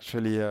dad,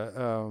 actually.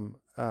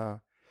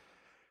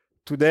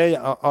 Today,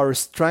 our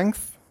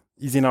strength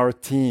is in our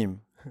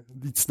team.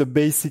 It's the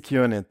basic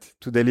unit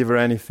to deliver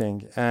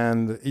anything.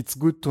 And it's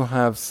good to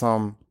have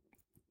some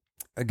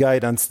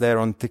guidance there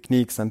on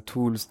techniques and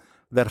tools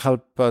that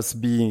help us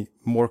be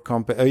a more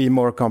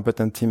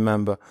competent team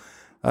member.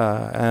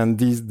 And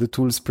the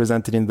tools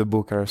presented in the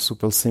book are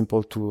super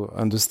simple to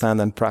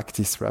understand and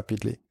practice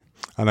rapidly.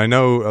 And I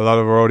know a lot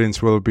of our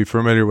audience will be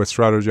familiar with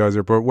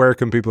Strategizer, but where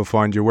can people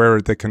find you? Where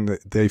can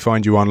they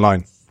find you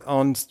online?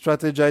 On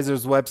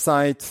Strategizer's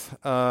website,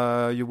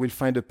 you will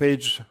find a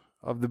page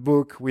of the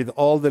book with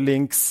all the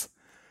links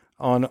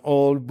on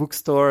all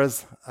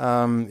bookstores.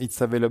 It's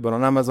available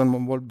on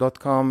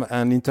Amazon.com,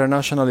 and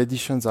international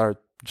editions are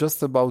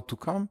just about to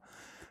come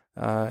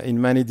in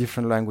many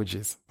different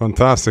languages.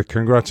 Fantastic.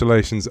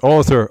 Congratulations.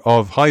 Author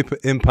of High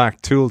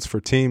Impact Tools for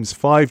Teams,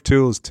 5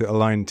 tools to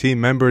align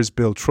team members,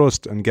 build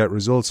trust and get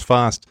results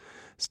fast.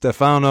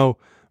 Stefano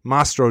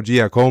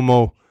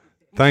Mastrogiacomo,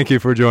 thank you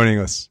for joining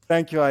us.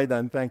 Thank you,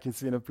 Aidan. Thank you.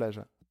 It's been a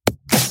pleasure.